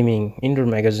 indoor gaming, indoor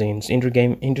magazines, indoor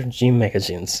gym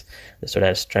magazines. That's what I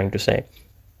was trying to say.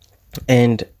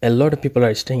 And a lot of people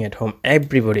are staying at home.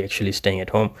 Everybody actually staying at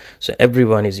home, so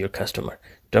everyone is your customer.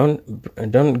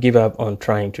 Don't give up on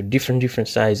trying to different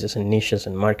sizes and niches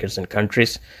and markets and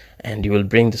countries, and you will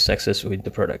bring the success with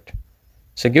the product.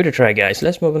 So give it a try, guys.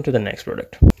 Let's move on to the next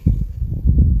product.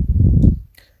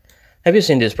 Have you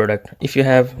seen this product? If you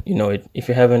have, you know it. If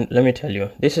you haven't, let me tell you,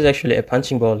 this is actually a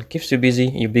punching ball. Keeps you busy.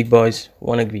 You big boys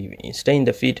want to stay in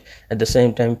the feet at the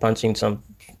same time punching some.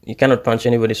 You cannot punch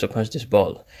anybody, so punch this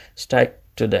ball. It's tied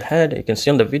to the head. You can see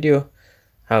on the video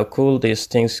how cool these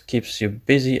things keeps you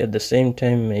busy at the same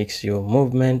time, makes your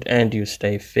movement, and you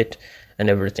stay fit and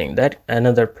everything. That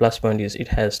another plus point is it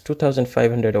has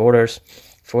 2,500 orders,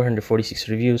 446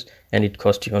 reviews, and it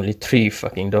cost you only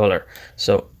 $3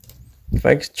 So if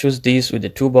I choose these with the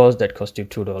two balls, that cost you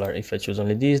 $2. If I choose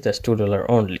only these, that's $2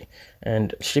 only.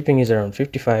 And shipping is around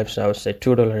 55, so I would say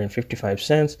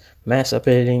 $2.55. Mass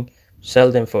appealing.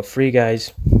 Sell them for free,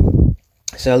 guys.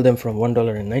 Sell them from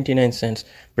 $1.99.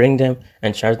 Bring them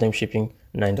and charge them shipping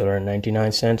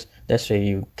 $9.99. That's where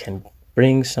you can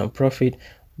bring some profit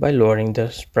by lowering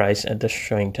the price at the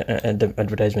at the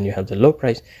advertisement. You have the low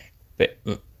price.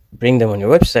 Bring them on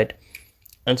your website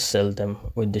and sell them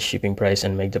with the shipping price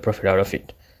and make the profit out of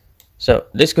it. So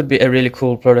this could be a really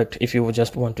cool product if you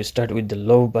just want to start with the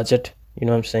low budget, you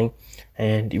know what I'm saying,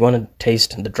 and you want to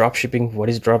taste the drop shipping. What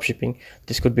is drop shipping?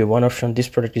 This could be one option. This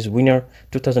product is winner,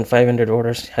 2,500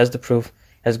 orders, has the proof,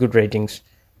 has good ratings,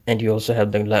 and you also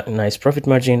have the nice profit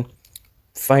margin.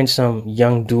 Find some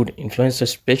young dude influencer,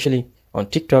 especially on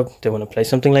TikTok. They want to play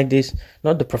something like this,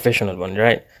 not the professional one,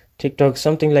 right? TikTok,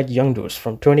 something like young dudes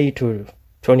from 20 to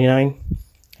 29,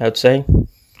 I would say.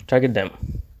 Target them.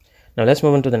 Now let's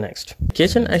move on to the next.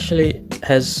 Kitchen actually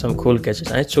has some cool gadgets.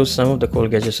 I chose some of the cool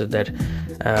gadgets that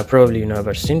probably you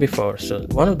never seen before. So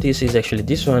one of these is actually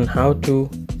this one, how to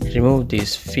remove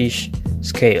this fish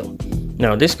scale.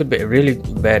 Now this could be a really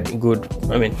good,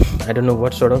 I mean, I don't know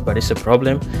what sort of, but it's a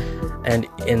problem. And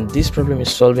this problem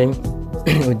is solving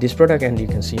with this product, and you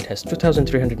can see it has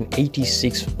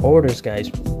 2,386 orders, guys.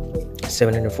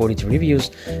 743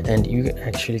 reviews, and you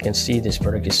actually can see this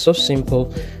product is so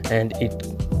simple, and it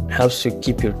helps to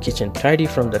keep your kitchen tidy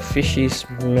from the fishy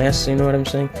mess, you know what I'm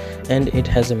saying, and it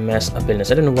has a mass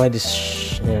appealness. I don't know why this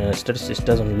statistics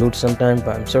doesn't load sometimes,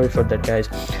 but I'm sorry for that, guys.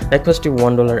 That cost you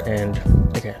 $1 and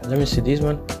okay, let me see this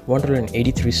one,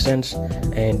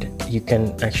 $1.83, and you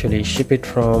can actually ship it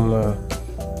from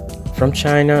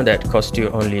China. That cost you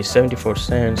only 74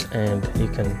 cents, and you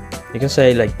can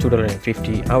say like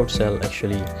 $2.50. I would sell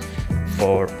actually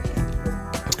for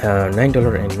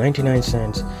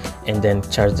 $9.99, and then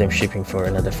charge them shipping for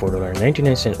another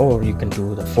 $4.99, or you can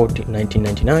do the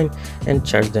 $19.99 and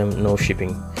charge them no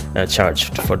shipping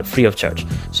charge for the free of charge.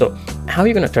 So how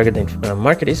you're going to target the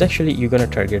market is actually you're going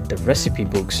to target the recipe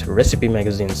books, recipe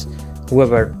magazines,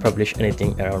 whoever publish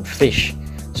anything around fish.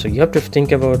 So you have to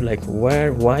think about like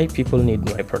why people need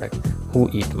my product. Who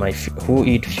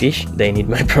eat fish, they need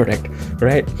my product,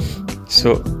 right?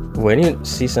 So when you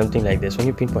see something like this, when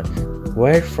you pinpoint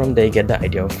where from they get the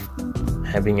idea of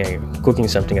cooking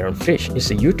something around fish,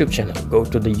 it's a YouTube channel. Go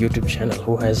to the YouTube channel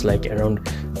who has like around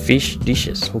fish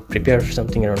dishes, who prepare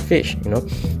something around fish, you know.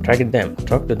 Target them,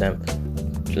 talk to them,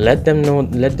 let them know,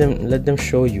 let them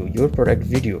show you your product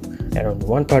video around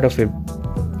one part of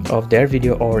their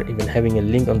video, or even having a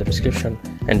link on the description,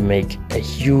 and make a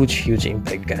huge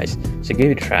impact, guys. So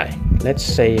give it a try. Let's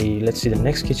see the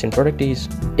next kitchen product is,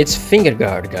 it's finger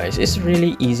guard, guys. It's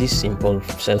really easy, simple,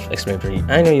 self-explanatory.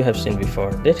 I know you have seen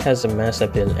before. That has a mass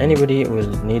appeal. Anybody will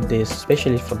need this,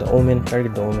 especially for the omen.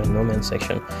 Target the omen, no man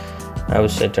section. I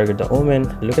would say target the omen.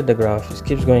 Look at the graph, it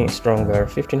keeps going stronger.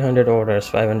 1,500 orders,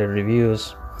 500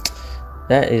 reviews.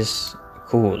 That is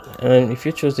cool. And if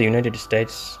you choose the United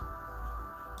States,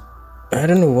 I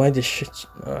don't know why this shit.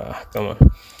 Come on.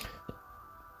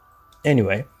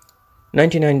 Anyway,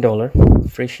 $99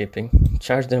 free shipping.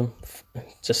 Charge them,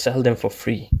 just sell them for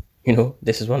free. You know,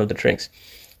 this is one of the tricks.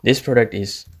 This product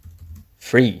is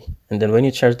free, and then when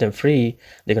you charge them free,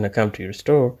 they're gonna come to your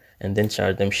store and then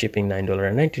charge them shipping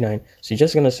 $9.99. So you're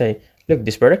just gonna say, look,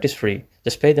 this product is free.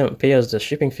 Just pay us the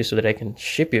shipping fee so that I can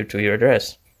ship you to your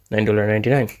address.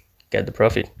 $9.99. Get the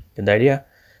profit. Get the idea?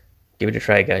 Give it a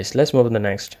try, guys. Let's move on to the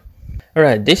next.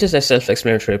 Alright, this is a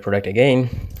self-explanatory product again.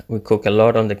 We cook a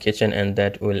lot on the kitchen, and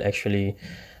that will actually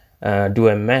do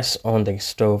a mess on the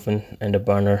stove and the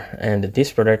burner. And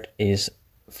this product is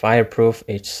fireproof.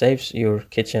 It saves your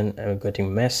kitchen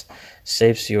getting mess,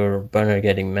 saves your burner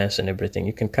getting mess and everything.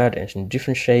 You can cut in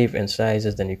different shape and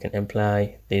sizes, then you can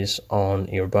apply this on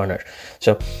your burner.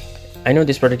 So I know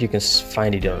this product you can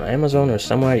find it on Amazon or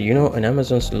somewhere. You know, on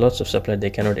Amazon's lots of suppliers,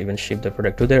 they cannot even ship the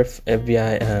product to their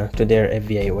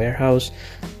FBA warehouse,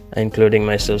 including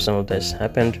myself. Some of this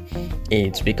happened.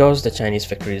 It's because the Chinese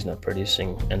factory is not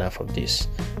producing enough of this.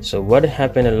 So what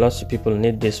happened, and lots of people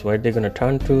need this, where they're going to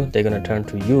turn to? They're going to turn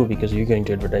to you, because you're going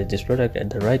to advertise this product at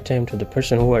the right time to the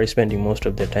person who are spending most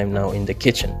of their time now in the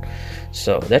kitchen.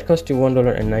 So that cost you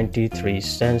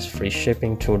 $1.93, free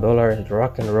shipping, $2.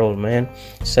 Rock and roll, man.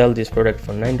 Sell this product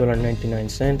for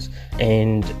 $9.99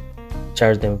 and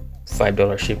charge them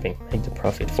 $5 shipping. Make the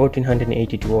profit.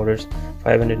 1,482 orders,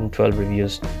 512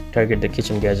 reviews. Target the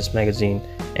Kitchen Gadgets magazine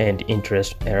and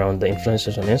interest around the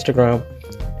influencers on Instagram,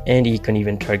 and you can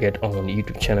even target on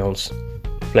YouTube channels.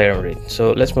 Play around with it.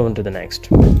 So let's move on to the next.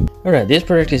 Alright, this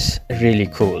product is really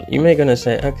cool. You may gonna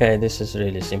say, okay, this is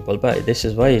really simple, but this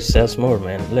is why it sells more,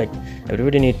 man. Like,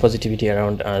 everybody need positivity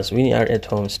around us. We are at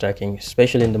home stacking,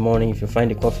 especially in the morning. If you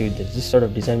find a coffee with this sort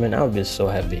of design, man, I'll be so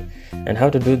happy. And how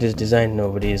to do this design,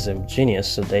 nobody is a genius.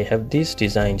 So they have these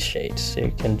design shades, so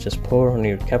you can just pour on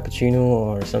your cappuccino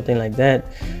or something like that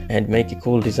and make a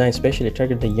cool design. Especially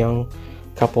target the young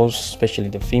couples, especially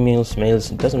the females,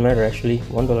 males, it doesn't matter actually.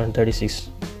 $1.36,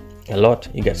 a lot.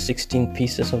 You got 16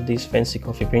 pieces of this fancy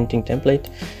coffee printing template,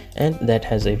 and that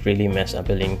has a really mass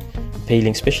appealing,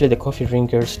 especially the coffee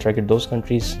drinkers. Target those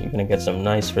countries, you're gonna get some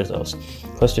nice results.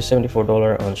 Cost you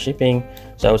 $74 on shipping,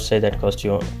 so I would say that cost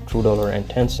you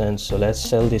 $2.10. so let's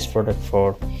sell this product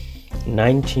for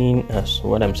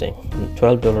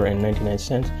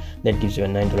 $12.99. that gives you a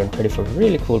 $9.34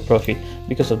 really cool profit.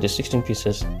 Because of the 16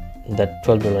 pieces, that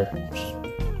 $12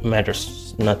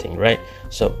 matters nothing, right?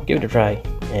 So give it a try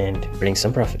and bring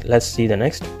some profit. Let's see the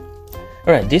next.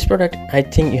 Alright, this product I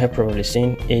think you have probably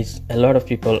seen. Is a lot of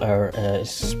people are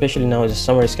especially now as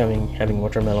summer is coming, having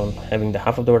watermelon, having the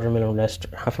half of the watermelon, rest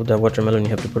half of the watermelon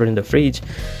you have to put it in the fridge,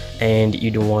 and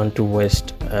you don't want to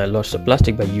waste lots of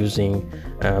plastic by using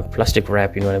plastic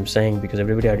wrap, you know what I'm saying, because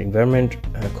everybody are environment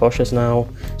cautious now.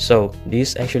 So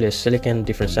this actually is silicone,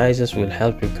 different sizes, will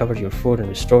help you cover your food and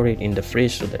restore it in the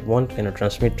fridge so that one cannot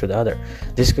transmit to the other.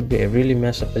 This could be a really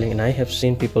mass appealing, and I have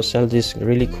seen people sell this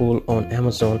really cool on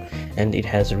Amazon, and it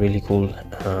has a really cool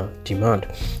demand.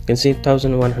 You can see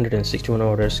 1,161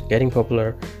 orders, getting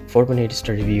popular, 4.8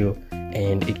 star review,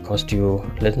 and it cost you,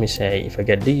 let me say, if I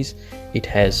get these, it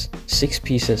has 6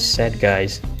 pieces set,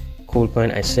 guys. Cool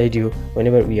point. I said you,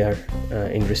 whenever we are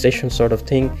in recession sort of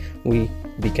thing, we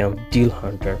become deal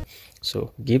hunter.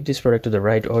 So give this product to the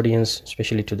right audience,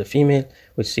 especially to the female,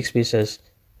 with 6 pieces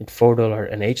at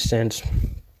 $4.08.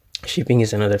 Shipping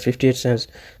is another 58 cents.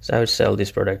 So I would sell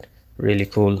this product really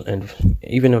cool, and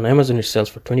even on Amazon it sells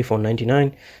for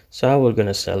 $24.99. so we're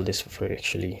gonna sell this for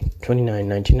actually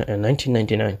 $29.99 and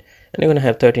 $19.99, and you're gonna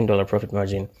have $13 profit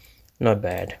margin. Not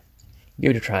bad.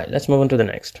 Give it a try. Let's move on to the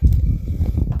next.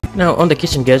 Now on the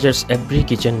kitchen gadgets, every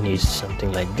kitchen needs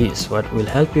something like this. What will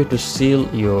help you to seal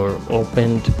your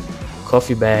opened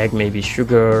coffee bag, maybe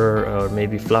sugar or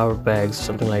maybe flour bags,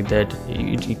 something like that.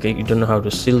 You don't know how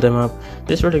to seal them up.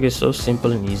 This product is so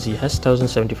simple and easy. It has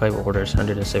 1,075 orders,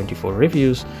 174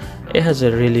 reviews. It has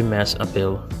a really mass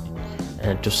appeal,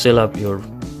 and to seal up your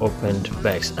opened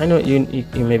bags. I know you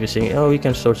may be saying, oh, you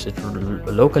can source it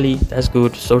locally. That's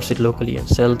good, source it locally and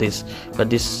sell this, but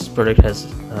this product has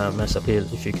mass appeal.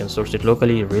 If you can source it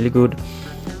locally, really good.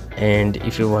 And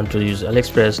if you want to use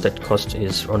AliExpress, that cost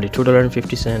is only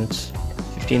 $2.50,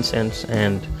 15 cents,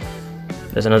 and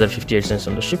there's another 58 cents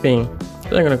on the shipping. So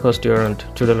they're gonna cost you around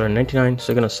 $2.99.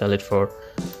 so you're gonna sell it for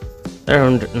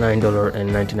around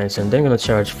 $9.99. Then you're gonna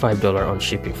charge $5 on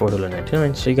shipping,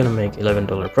 $4.99. so you're gonna make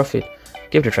 $11 profit.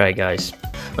 Give it a try, guys.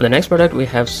 On the next product, we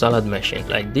have salad machine.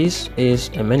 Like, this is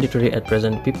a mandatory at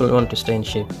present. People want to stay in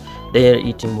shape. They are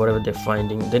eating whatever they're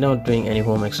finding. They're not doing any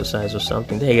home exercise or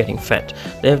something. They're getting fat.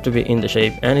 They have to be in the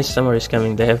shape, and if summer is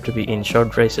coming, they have to be in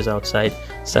short dresses outside.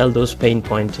 Sell those pain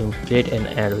pointing. Create an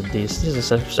ad with this. This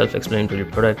is a self-explanatory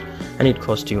product, and it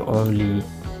costs you only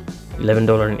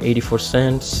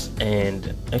 $11.84.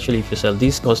 and actually, if you sell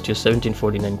these, cost you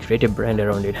 $17.49. Create a brand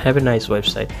around it. Have a nice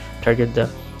website. Target the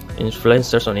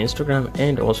influencers on Instagram,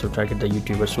 and also target the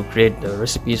YouTubers who create the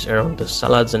recipes around the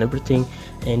salads and everything,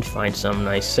 and find some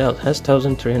nice sales. Has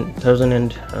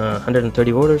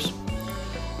 1,130 orders,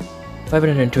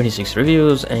 526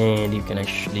 reviews, and you can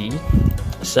actually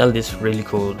sell this really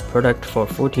cool product for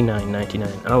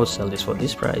 $49.99. I would sell this for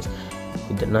this price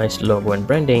with the nice logo and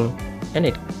branding, and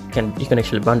it you can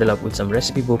actually bundle up with some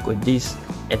recipe book with this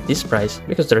at this price,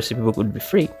 because the recipe book would be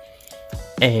free,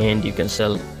 and you can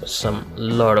sell some.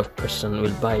 Lot of person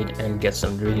will buy it and get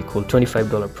some really cool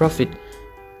 $25 profit.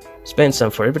 Spend some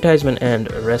for advertisement,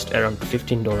 and rest around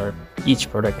 $15. Each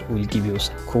product will give you a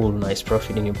cool nice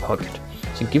profit in your pocket.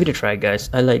 So give it a try,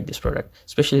 guys. I like this product,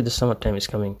 especially the summertime is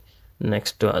coming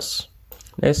next to us.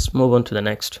 Let's move on to the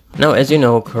next. Now, as you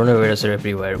know, coronavirus are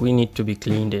everywhere. We need to be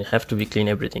cleaned and have to be clean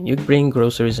everything. You bring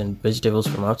groceries and vegetables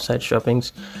from outside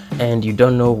shoppings, and you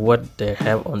don't know what they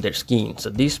have on their skin. So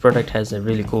this product has a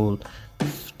really cool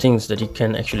things that you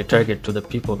can actually target to the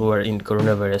people who are in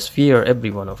coronavirus fear. Every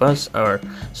one of us are,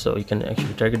 so you can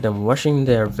actually target them washing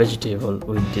their vegetable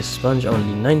with this sponge,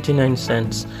 only 99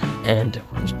 cents, and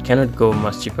it cannot go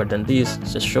much cheaper than this.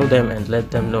 Just show them and let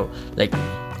them know, like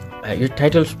your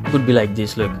title could be like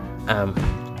this. Look,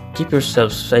 keep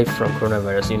yourself safe from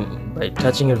coronavirus. By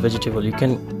touching your vegetable, it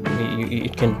can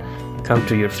come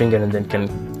to your finger and then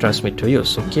can transmit to you.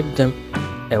 So keep them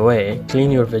away. Clean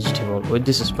your vegetable with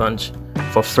this sponge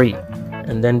for free,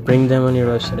 and then bring them on your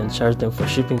website and charge them for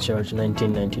shipping charge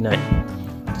 $19.99.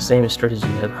 The same strategy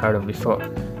you have heard of before.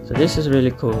 So this is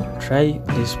really cool. Try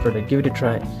this product, give it a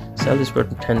try, sell this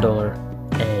product $10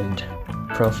 and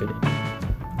profit it.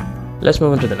 Let's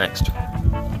move on to the next.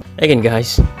 Again,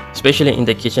 guys, especially in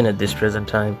the kitchen at this present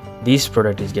time, this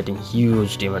product is getting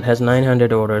huge demand, has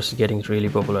 900 orders, getting really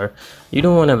popular. You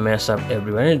don't want to mess up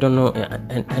everywhere. I don't know,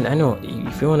 and I know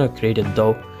if you want to create a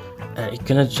dough, you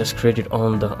cannot just create it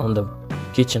on the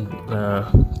kitchen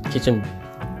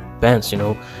pans,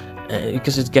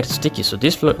 because it gets sticky. So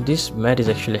this mat is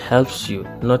actually helps you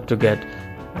not to get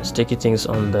sticky things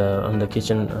on the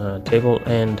kitchen table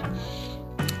and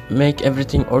make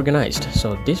everything organized.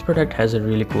 So this product has a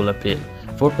really cool appeal.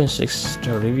 4.6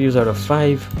 star reviews out of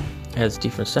 5, has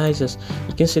different sizes.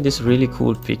 You can see this really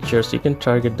cool pictures. You can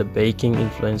target the baking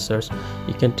influencers.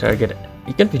 You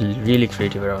can be really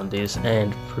creative around this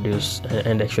and produce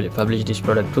and actually publish this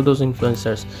product to those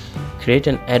influencers. Create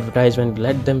an advertisement,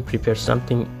 let them prepare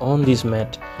something on this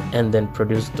mat, and then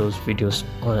produce those videos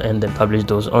and then publish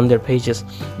those on their pages.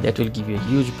 That will give you a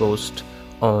huge boost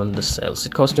on the sales.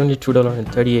 It costs only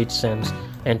 $2.38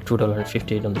 and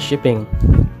 $2.58 on the shipping.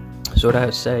 So what I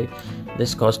would say,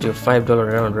 this cost you $5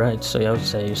 around, right? So I would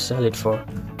say you sell it for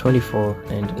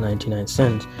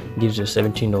 $24.99, gives you a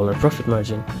 $17 profit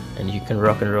margin, and you can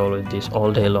rock and roll with this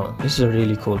all day long. This is a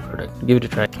really cool product. Give it a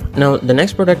try. Now the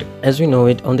next product, as we know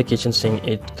it, on the kitchen sink,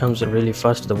 it comes really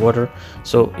fast, the water.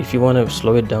 So if you want to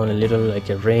slow it down a little, like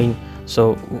a rain,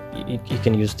 so you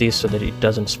can use this so that it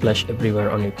doesn't splash everywhere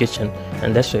on your kitchen,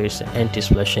 and that's why it's an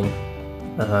anti-splashing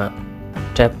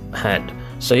tap head.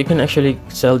 So you can actually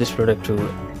sell this product to,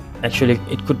 actually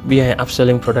it could be an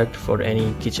upselling product for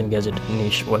any kitchen gadget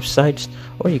niche websites,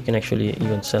 or you can actually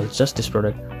even sell just this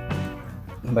product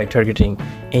by targeting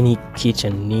any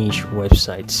kitchen niche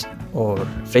websites or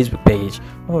Facebook page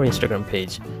or Instagram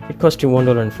page. It costs you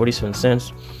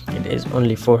 $1.47. It is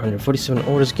only 447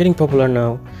 orders, getting popular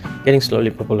now, getting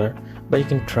slowly popular, but you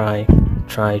can try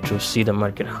to see the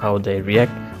market, how they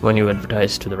react when you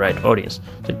advertise to the right audience.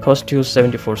 So it costs you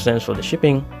 74 cents for the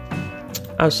shipping.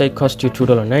 Outside cost you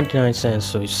 $2.99,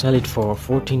 so you sell it for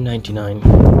 $14.99,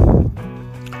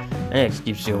 and it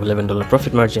gives you $11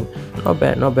 profit margin.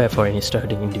 Not bad for any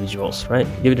starting individuals, right?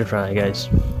 Give it a try, guys.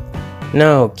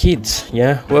 Now kids,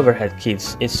 whoever had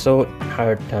kids, it's so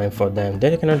hard time for them.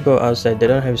 They cannot go outside, they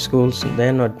don't have schools,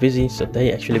 they're not busy, so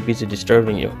they actually busy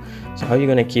disturbing you. So how are you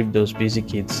gonna keep those busy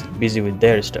kids busy with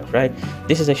their stuff, right?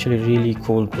 This is actually really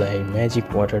cool play, magic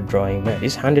water drawing mat.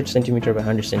 It's 100 centimeter by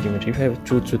 100 centimeter. If you have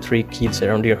 2 to 3 kids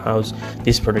around your house,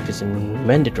 this product is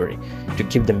mandatory to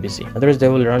keep them busy, otherwise they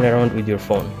will run around with your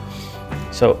phone.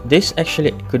 So this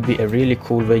actually could be a really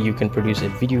cool way you can produce a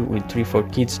video with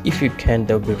 3-4 kids. If you can,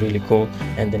 that would be really cool,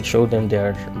 and then show them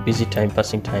their busy time,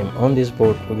 passing time on this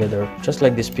board together, just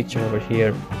like this picture over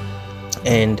here.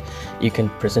 And you can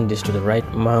present this to the right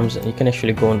moms, and you can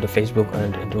actually go on the Facebook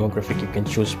and demographic. You can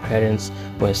choose parents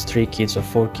who has 3 kids or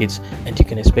 4 kids, and you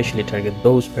can especially target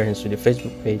those parents with your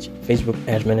Facebook page. Facebook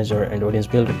Ads Manager and Audience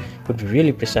Builder could be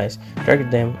really precise. Target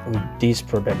them with this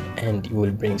product and you will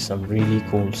bring some really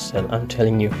cool sell. I'm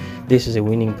telling you, this is a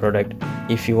winning product.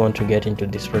 If you want to get into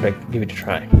this product, give it a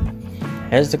try.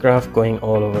 Has the graph going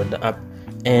all over the up,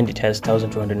 and it has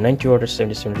 1290 orders,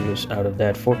 77 reviews, out of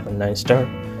that 4.9 star.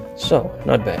 So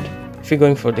not bad. If you're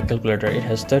going for the calculator, it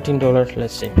has $13.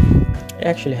 Let's see, it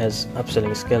actually has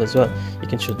upselling scale as well. You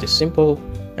can choose this simple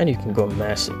and you can go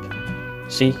massive.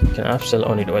 See, you can upsell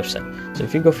on your website. So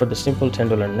if you go for the simple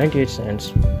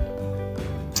 $10.98,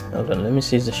 hold on, let me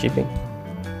see the shipping.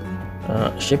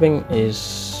 Shipping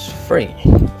is free.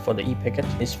 For the e-packet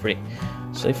is free.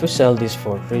 So if we sell this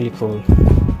for really cool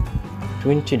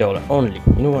 $20 only,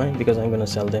 you know why? Because I'm gonna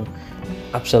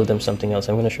upsell them something else.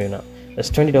 I'm gonna show you now. That's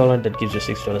 $20, that gives you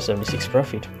 $6.76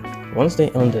 profit. Once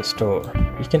they own the store,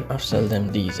 you can upsell them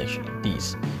these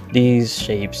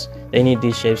shapes. They need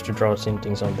these shapes to draw some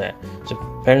things on that. So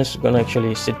parents are gonna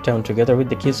actually sit down together with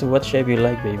the kids. So what shape you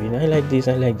like, baby? I like this,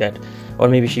 I like that. Or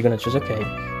maybe she's gonna choose, okay,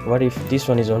 what if this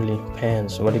one is only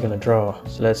pants? What are you gonna draw?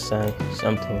 So let's say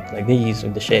something like these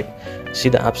with the shape. See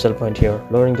the upsell point here,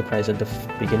 lowering the price at the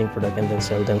beginning product and then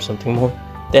sell them something more.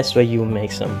 That's where you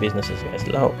make some businesses, guys.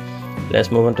 Now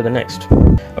let's move on to the next.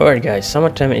 Alright guys,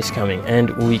 summertime is coming and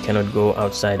we cannot go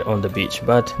outside on the beach,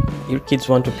 but your kids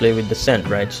want to play with the sand,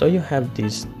 right? So you have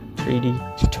these 3D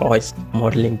toys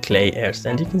modeling clay airs,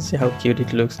 and you can see how cute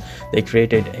it looks. They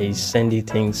created a sandy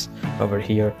things over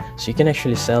here, so you can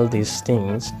actually sell these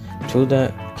things to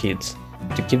the kids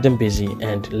to keep them busy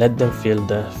and let them feel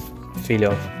the feel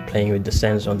of playing with the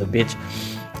sands on the beach.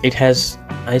 It has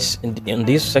ice in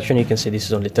this section. You can see this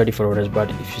is only 34 orders, but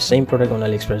if you same product on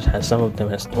AliExpress has, some of them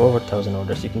has over 1,000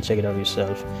 orders. You can check it out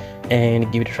yourself and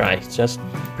give it a try. Just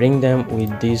bring them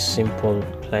with this simple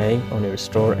clay on your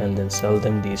store and then sell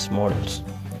them these models.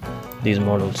 Play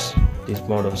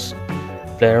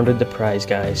around with the price,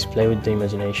 guys. Play with the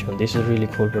imagination. This is a really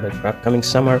cool product for upcoming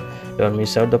summer. Don't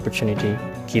miss out the opportunity.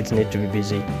 Kids need to be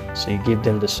busy, so you give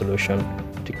them the solution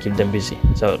to keep them busy.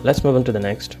 So let's move on to the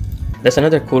next. That's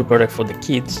another cool product for the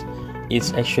kids.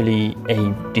 It's actually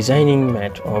a designing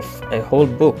mat of a whole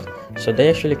book, so they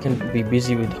actually can be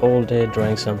busy with whole day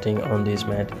drawing something on this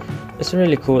mat. It's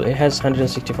really cool. It has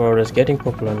 164 orders, getting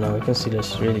popular now. You can see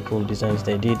there's really cool designs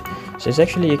they did. So it's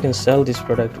actually, you can sell this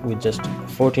product with just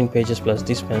 14 pages plus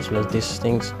this pens plus these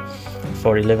things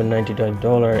for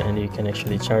 $11.99, and you can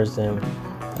actually charge them,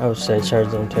 I would say charge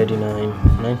them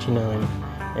 $39.99,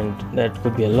 and that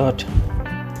could be a lot.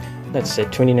 Let's say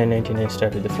 $29.99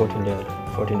 start with the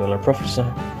 $14 profit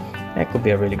sign. That could be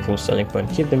a really cool selling point.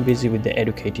 Keep them busy with the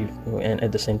educative, and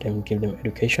at the same time give them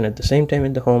education at the same time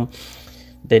in the home.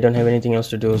 They don't have anything else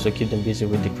to do, so keep them busy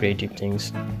with the creative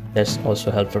things. That's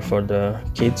also helpful for the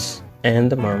kids and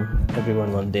the mom.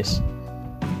 Everyone want this,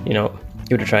 you know.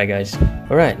 Give it a try, guys.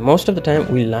 Alright, most of the time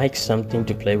we like something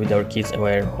to play with our kids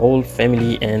where whole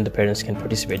family and the parents can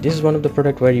participate. This is one of the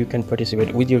product where you can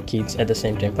participate with your kids at the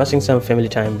same time, passing some family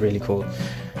time. Really cool.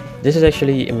 This is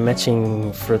actually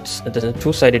matching fruits. It's a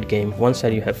two-sided game. One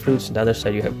side you have fruits, the other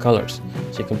side you have colors.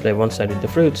 So you can play one side with the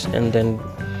fruits, and then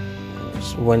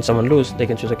when someone loses, they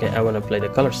can choose, okay, I want to play the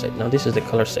color side. Now this is the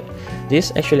color side.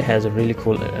 This actually has a really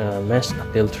cool mass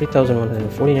appeal,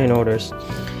 3,149 orders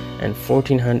and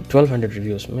 1,200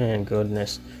 reviews. Man,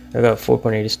 goodness, I got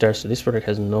 4.80 stars, so this product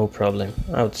has no problem,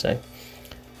 I would say.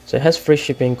 So it has free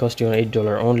shipping, cost you $8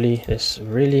 only. It's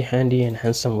really handy and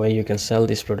handsome way you can sell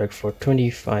this product for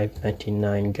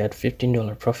 $25.99. Get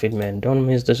 $15 profit, man. Don't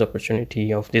miss this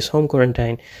opportunity of this home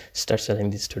quarantine. Start selling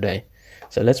this today.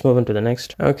 So let's move on to the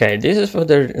next. Okay, this is for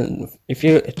the, if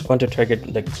you want to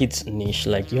target the kids niche,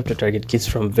 like you have to target kids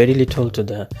from very little to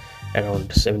the around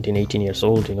 17-18 years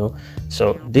old, you know.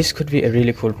 So this could be a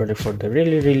really cool product for the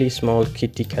really small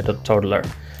kitty cat or toddler,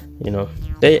 you know.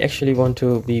 They actually want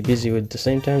to be busy with the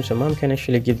same time, so mom can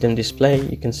actually give them this play.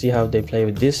 You can see how they play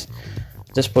with this.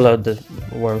 Just pull out the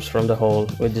worms from the hole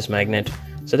with this magnet.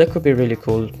 So that could be a really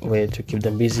cool way to keep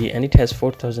them busy. And it has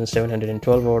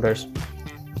 4,712 orders,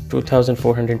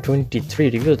 2,423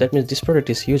 reviews. That means this product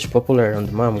is huge popular on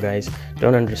the mom, guys.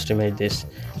 Don't underestimate this.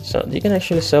 So you can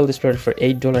actually sell this product for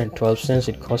 $8.12.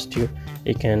 It costs you,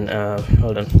 you can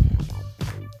hold on,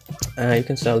 you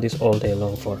can sell this all day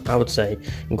long for, I would say,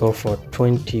 go for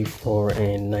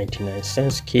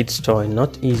 $24.99. Kids toy,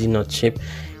 not easy, not cheap.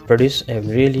 Produce a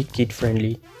really kid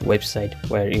friendly website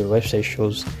where your website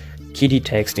shows kiddie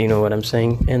text, you know what I'm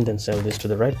saying, and then sell this to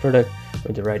the right product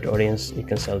with the right audience. You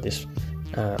can sell this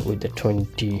with the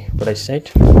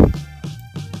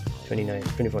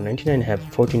 $24.99, have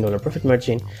 $14 profit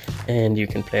margin, and you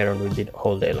can play around with it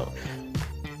all day long.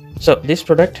 So this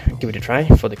product, give it a try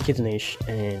for the kids niche,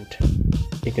 and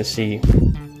you can see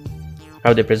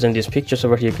how they present these pictures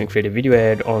over here. You can create a video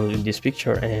ad on this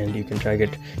picture, and you can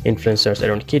target influencers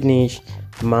around kid niche,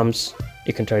 moms.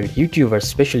 You can target YouTubers,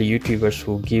 especially YouTubers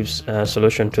who gives a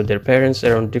solution to their parents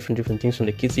around different things from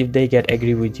the kids. If they get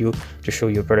agree with you to show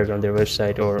your product on their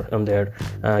website or on their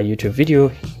YouTube video,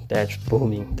 that's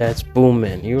booming. That's boom,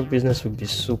 man. Your business would be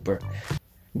super.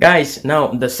 Guys, now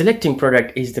the selecting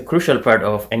product is the crucial part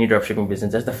of any dropshipping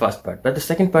business. That's the first part. But the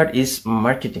second part is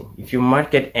marketing. If you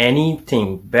market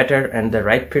anything better and the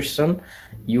right person,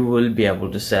 you will be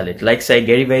able to sell it. Like say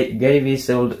Gary Vee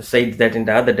said that in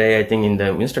the other day, I think in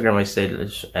the Instagram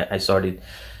I saw it.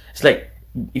 It's like,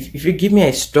 if you give me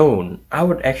a stone, I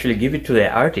would actually give it to the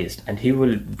artist and he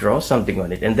will draw something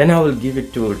on it, and then I will give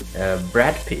it to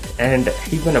Brad Pitt and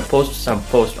he's gonna post some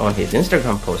post on his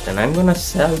Instagram post, and I'm gonna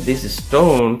sell this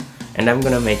stone and I'm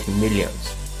gonna make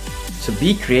millions. So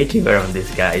be creative around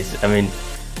this, guys. I mean,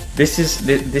 this is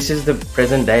the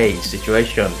present day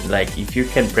situation. Like, if you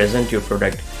can present your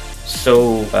product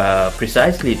so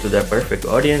precisely to the perfect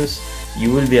audience, you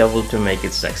will be able to make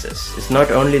it success. It's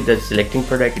not only the selecting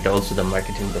product, it's also the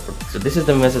marketing of the product. So this is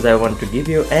the message I want to give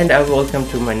you, and I will welcome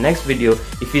to my next video.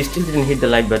 If you still didn't hit the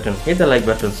like button, hit the like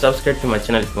button, subscribe to my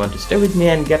channel if you want to stay with me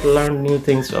and learn new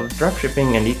things of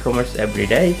dropshipping and e-commerce every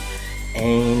day.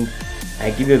 And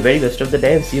I give you a very best of the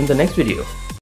day and see you in the next video.